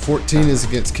 14 is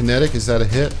against kinetic. Is that a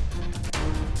hit?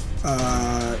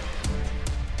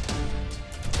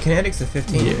 Kinetic's a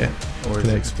 15. Yeah. Or is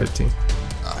Next 15.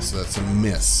 So that's a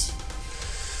miss.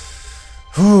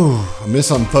 Whew, a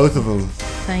miss on both of them.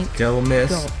 Thank Double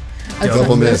miss. God.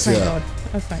 Double miss, thank yeah. God.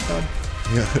 Oh, thank God.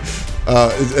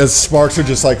 As sparks are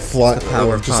just like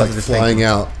power of positive flying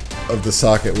out of the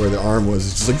socket where the arm was.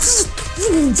 It's just like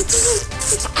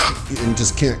and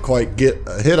just can't quite get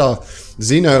a hit off.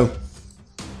 Zeno,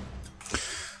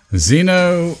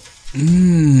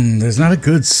 there's not a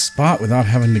good spot without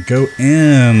having to go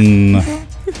in.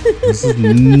 This is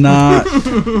not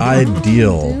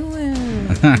ideal.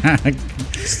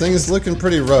 this thing is looking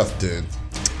pretty rough, dude.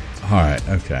 All right,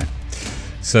 okay.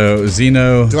 So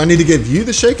Zeno. Do I need to give you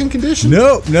the shaken condition?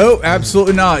 No,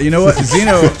 absolutely not. You know what?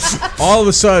 Zeno all of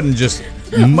a sudden just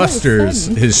musters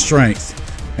his strength,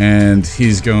 and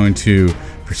he's going to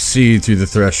proceed through the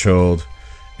threshold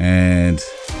and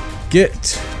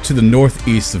get to the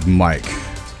northeast of Mike,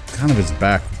 kind of his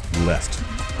back left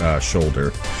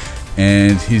shoulder,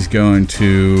 and he's going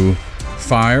to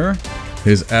fire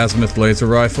his azimuth laser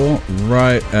rifle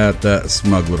right at that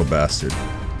smug little bastard.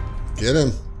 Get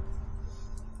him.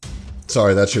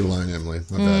 Sorry, that's your line, Emily.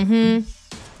 My bad.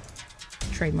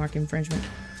 Trademark infringement.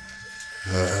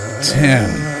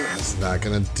 10. It's not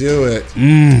gonna do it.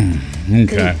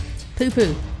 Okay.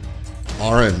 Poo-poo.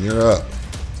 Aaron, you're up.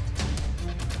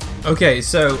 Okay,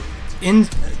 so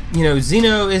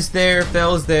Zeno is there,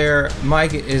 Fel is there,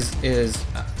 Mike is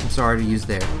I'm sorry to use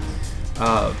there.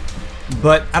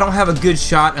 But I don't have a good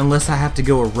shot unless I have to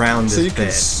go around this So you bed.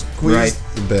 can squeeze right?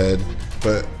 the bed,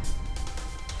 but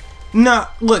No,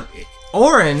 look,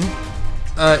 Oren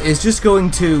is just going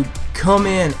to come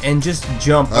in and just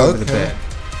jump over the Okay. bed.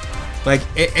 Like,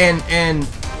 and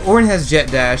Oren has jet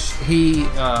dash. He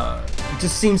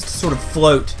just seems to sort of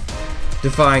float,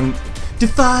 defying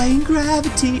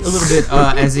gravity a little bit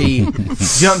as he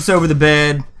jumps over the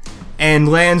bed and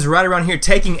lands right around here,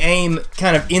 taking aim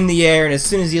kind of in the air. And as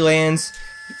soon as he lands,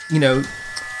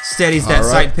 steadies that All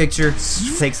right. sight picture,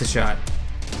 takes a shot.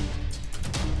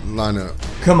 line up.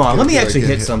 Come on, let me Yeah, actually yeah,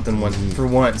 hit yeah. something for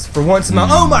once. For once in my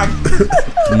oh my!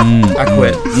 I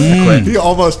quit. He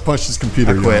almost punched his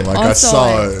computer. I quit. Like Oh, I saw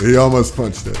saw it. it. He almost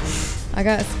punched it. I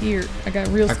got scared. I got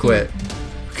real I scared. quit.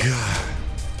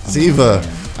 Ziva.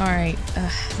 All right.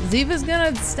 Ziva's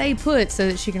going to stay put so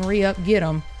that she can re-up get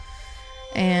him.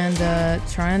 And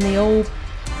trying the old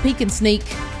peek and sneak.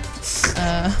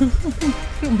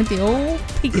 With the old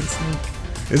peek and sneak.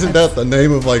 Isn't that the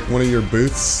name of like one of your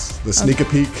booths? The Sneak a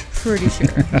Peek? Pretty sure.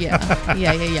 Yeah.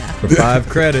 For 5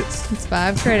 credits. It's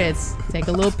 5 credits. Take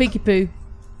a little peeky poo.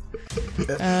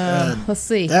 Let's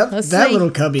see. That Let's see.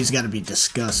 little cubby's got to be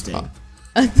disgusting. All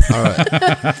right.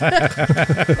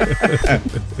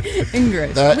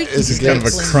 Ingross. That We is can kind Kind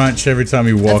of a clean. crunch every time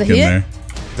you walk a in hit? there.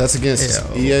 That's against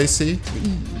Ew. EAC?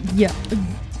 Yeah.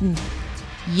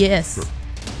 Yes.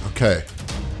 Okay.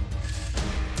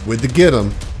 With the get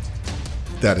 'em,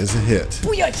 that is a hit.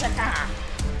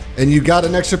 And you got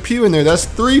an extra pew in there. That's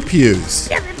 3 pews.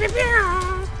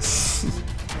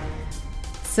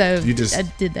 So You just I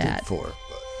did that. 4.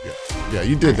 But yeah,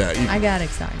 you did that. I got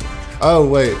excited. Oh,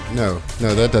 wait. No,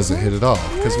 that doesn't hit at all.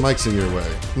 Because Mike's in your way.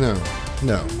 No.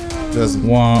 Doesn't.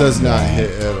 Wah, Does not wah.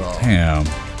 hit at all. Damn.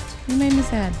 You made me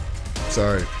sad.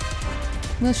 Sorry.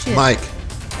 Well, shit. Mike.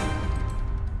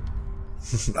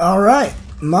 All right,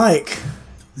 Mike,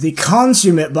 the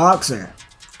consummate boxer.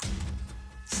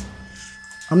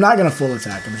 I'm not going to full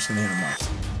attack. I'm just going to hit him once.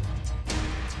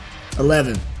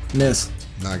 11. Miss.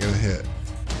 Not gonna hit.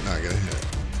 Not gonna hit.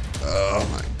 Oh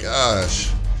my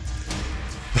gosh.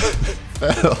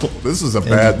 This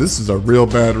is a real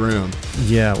bad round.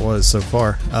 Yeah, it was so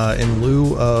far. In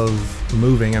lieu of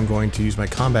moving, I'm going to use my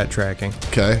combat tracking.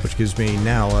 Okay. Which gives me,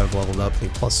 now I've leveled up, a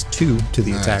 +2 to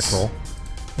the attack roll.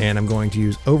 And I'm going to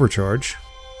use overcharge.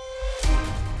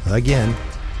 Again.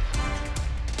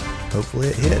 Hopefully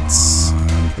it hits.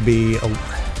 It'd be,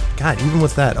 God, even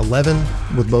with that, 11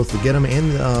 with both the get 'em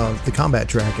and the combat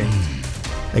tracking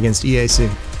against EAC.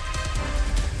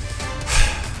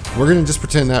 We're gonna just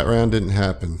pretend that round didn't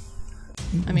happen.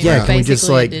 I mean, Yeah, can we just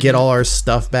basically like didn't- get all our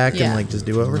stuff back Yeah. and like just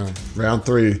do over? Round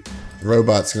 3, the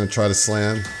robot's gonna try to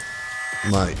slam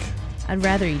Mike. I'd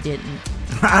rather you didn't.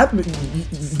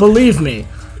 Believe me,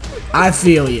 I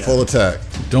feel you. Full attack.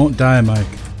 Don't die, Mike.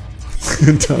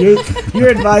 Your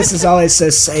advice is always so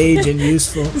sage and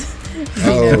useful.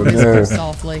 Oh Whisper no.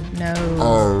 softly. No.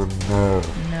 Oh no.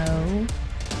 No.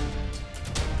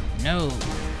 No.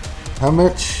 How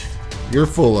much? You're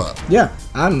full up. Yeah,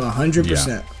 I'm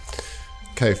 100%.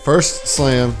 Okay, first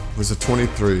slam was a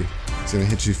 23. It's gonna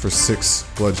hit you for 6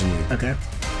 bludgeoning. Okay.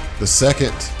 The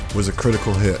second was a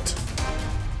critical hit,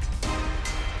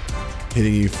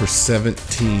 hitting you for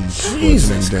 17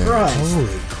 Jesus bludgeoning damage. Christ.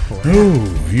 Holy crap.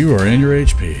 Ooh, you are in your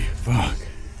HP. Fuck.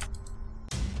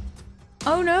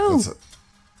 Oh no. That's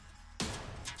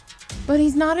But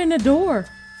he's not in a door.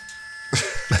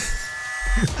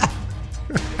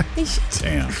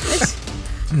 Damn.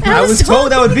 I was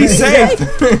told I would be safe.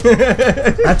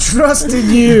 I trusted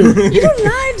you. You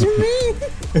lied to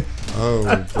me.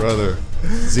 Oh, brother.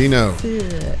 Zeno.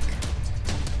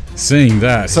 Seeing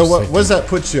that. So he's what like, does that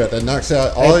put you at? That knocks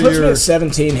out all It puts me your... at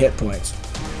 17 hit points.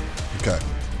 Okay.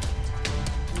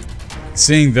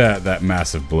 Seeing that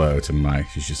massive blow to Mike,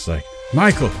 he's just like,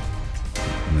 Michael!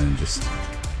 And then just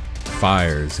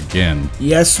fires again.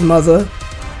 Yes, mother.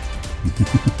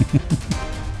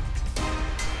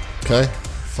 Okay.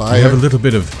 You have a Fire. little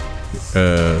bit of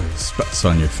spots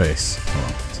on your face.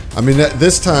 I mean,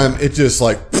 this time it just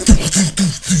like...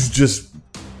 just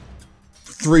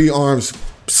 3 arms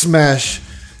smash.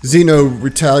 Zeno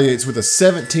retaliates with a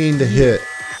 17 to hit.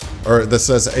 Or that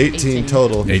says 18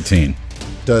 total. 18.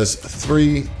 Does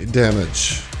 3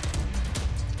 damage.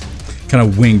 Kind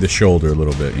of wing the shoulder a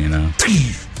little bit, you know?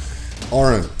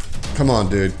 Oren, come on,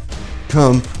 dude.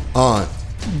 Come on.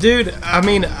 Dude, I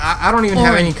mean, I don't even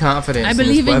have any confidence I in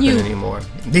believe this in weapon you. anymore.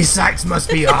 These sights must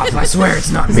be off. I swear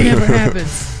it's not me. Never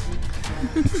happens.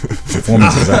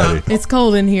 Performance anxiety. It's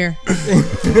cold in here.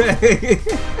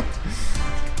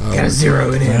 Gotta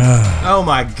zero it in. Oh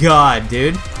my god,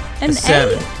 dude. An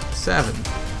 7. 8. 7.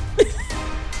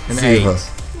 An Siva.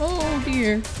 8. Oh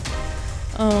dear.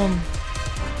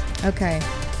 Okay.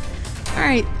 All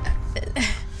right.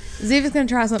 Ziva's gonna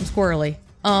try something squirrely.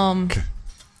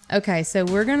 Okay, so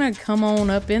we're gonna come on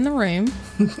up in the room.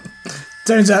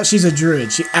 Turns out she's a druid.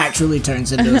 She actually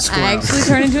turns into a squirrel. I actually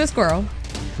turn into a squirrel.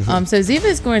 So Ziva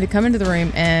is going to come into the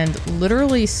room and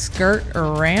literally skirt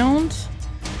around,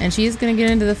 and she is going to get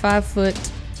into the 5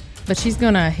 foot, but she's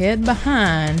going to head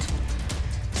behind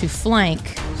to flank.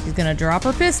 She's going to drop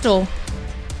her pistol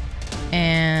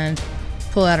and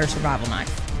pull out her survival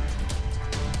knife.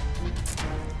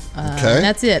 Okay. And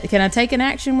that's it. Can I take an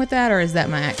action with that, or is that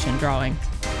my action drawing?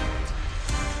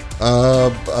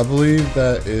 I believe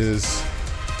that is...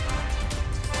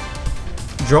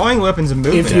 Drawing weapons and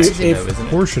movement, If you- actually, if- though, isn't it?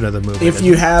 Portion of the movie. If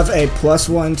you have a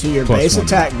 +1 to your Plus base 1.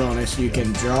 attack bonus, you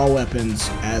can draw weapons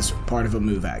as part of a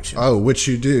move action. Oh, which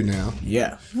you do now.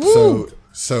 Yeah. So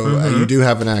you do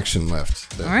have an action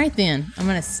left. All right, then. I'm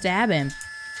going to stab him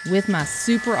with my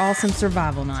super awesome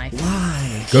survival knife.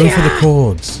 Go for the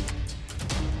chords.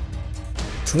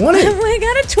 20. I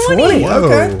got a 20. 20.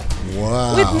 Okay.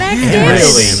 Wow. With max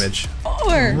Really? damage.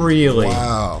 4. Really?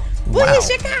 Wow. What is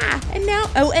your guy? And now,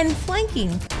 and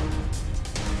flanking.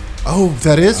 Oh,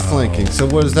 that is flanking. So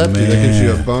what does that do? That gives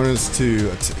you a man. bonus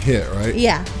to hit, right?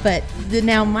 Yeah, but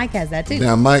now Mike has that too.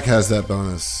 Now Mike has that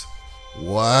bonus.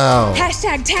 Wow.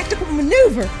 Hashtag tactical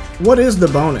maneuver. What is the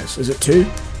bonus? Is it 2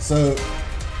 So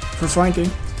for flanking?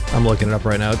 I'm looking it up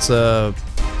right now. It's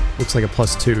looks like a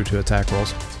 +2 to attack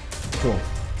rolls. cool.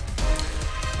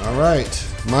 All right,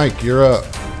 Mike, you're up.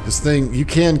 This thing, you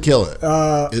can kill it.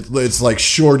 It's like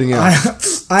shorting out.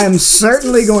 I am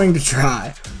certainly going to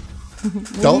try.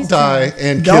 Don't die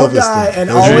and kill Don't this die thing. and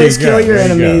There you always go, kill your there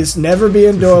you go. enemies. Never be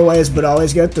in doorways, but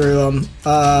always go through them.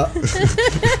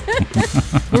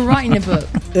 We're writing a book.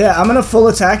 Yeah, I'm gonna full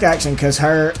attack action because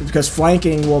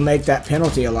flanking will make that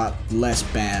penalty a lot less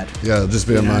bad. Yeah, it'll just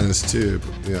be a Yeah. -2.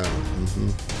 Yeah.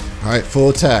 All right, full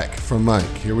attack from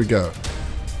Mike. Here we go.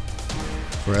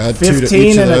 We're at 2 to 15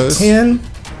 each of and a those. 10.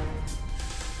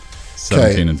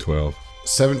 17 and 12.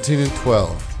 17 and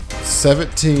 12.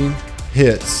 17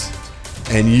 hits,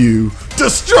 and you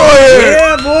destroy it!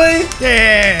 Yeah, boy.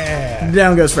 Yeah.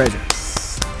 Down goes Fraser.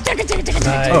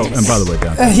 Oh, and by the way,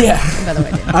 down. Yeah. By the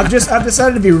way, I've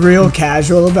decided to be real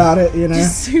casual about it, you know.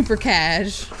 just super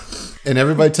cash. And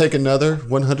everybody take another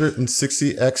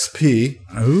 160 XP.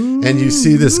 And you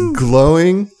see this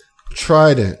glowing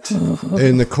trident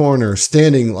in the corner,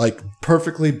 standing like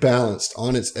perfectly balanced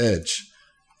on its edge.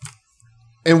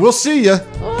 And we'll see ya.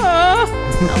 Oh,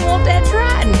 I want that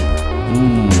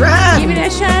trident. Try. Give me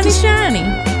that shiny.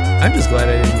 I'm just glad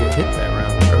I didn't get hit that